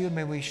gratitude,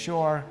 may we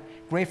show our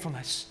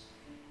gratefulness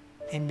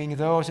in being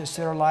those that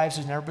set our lives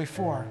as never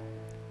before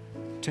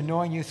to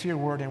knowing you through your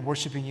word and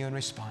worshiping you in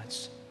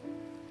response.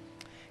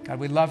 God,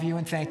 we love you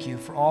and thank you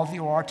for all that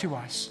you are to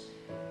us.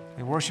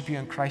 We worship you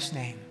in Christ's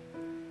name.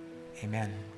 Amen.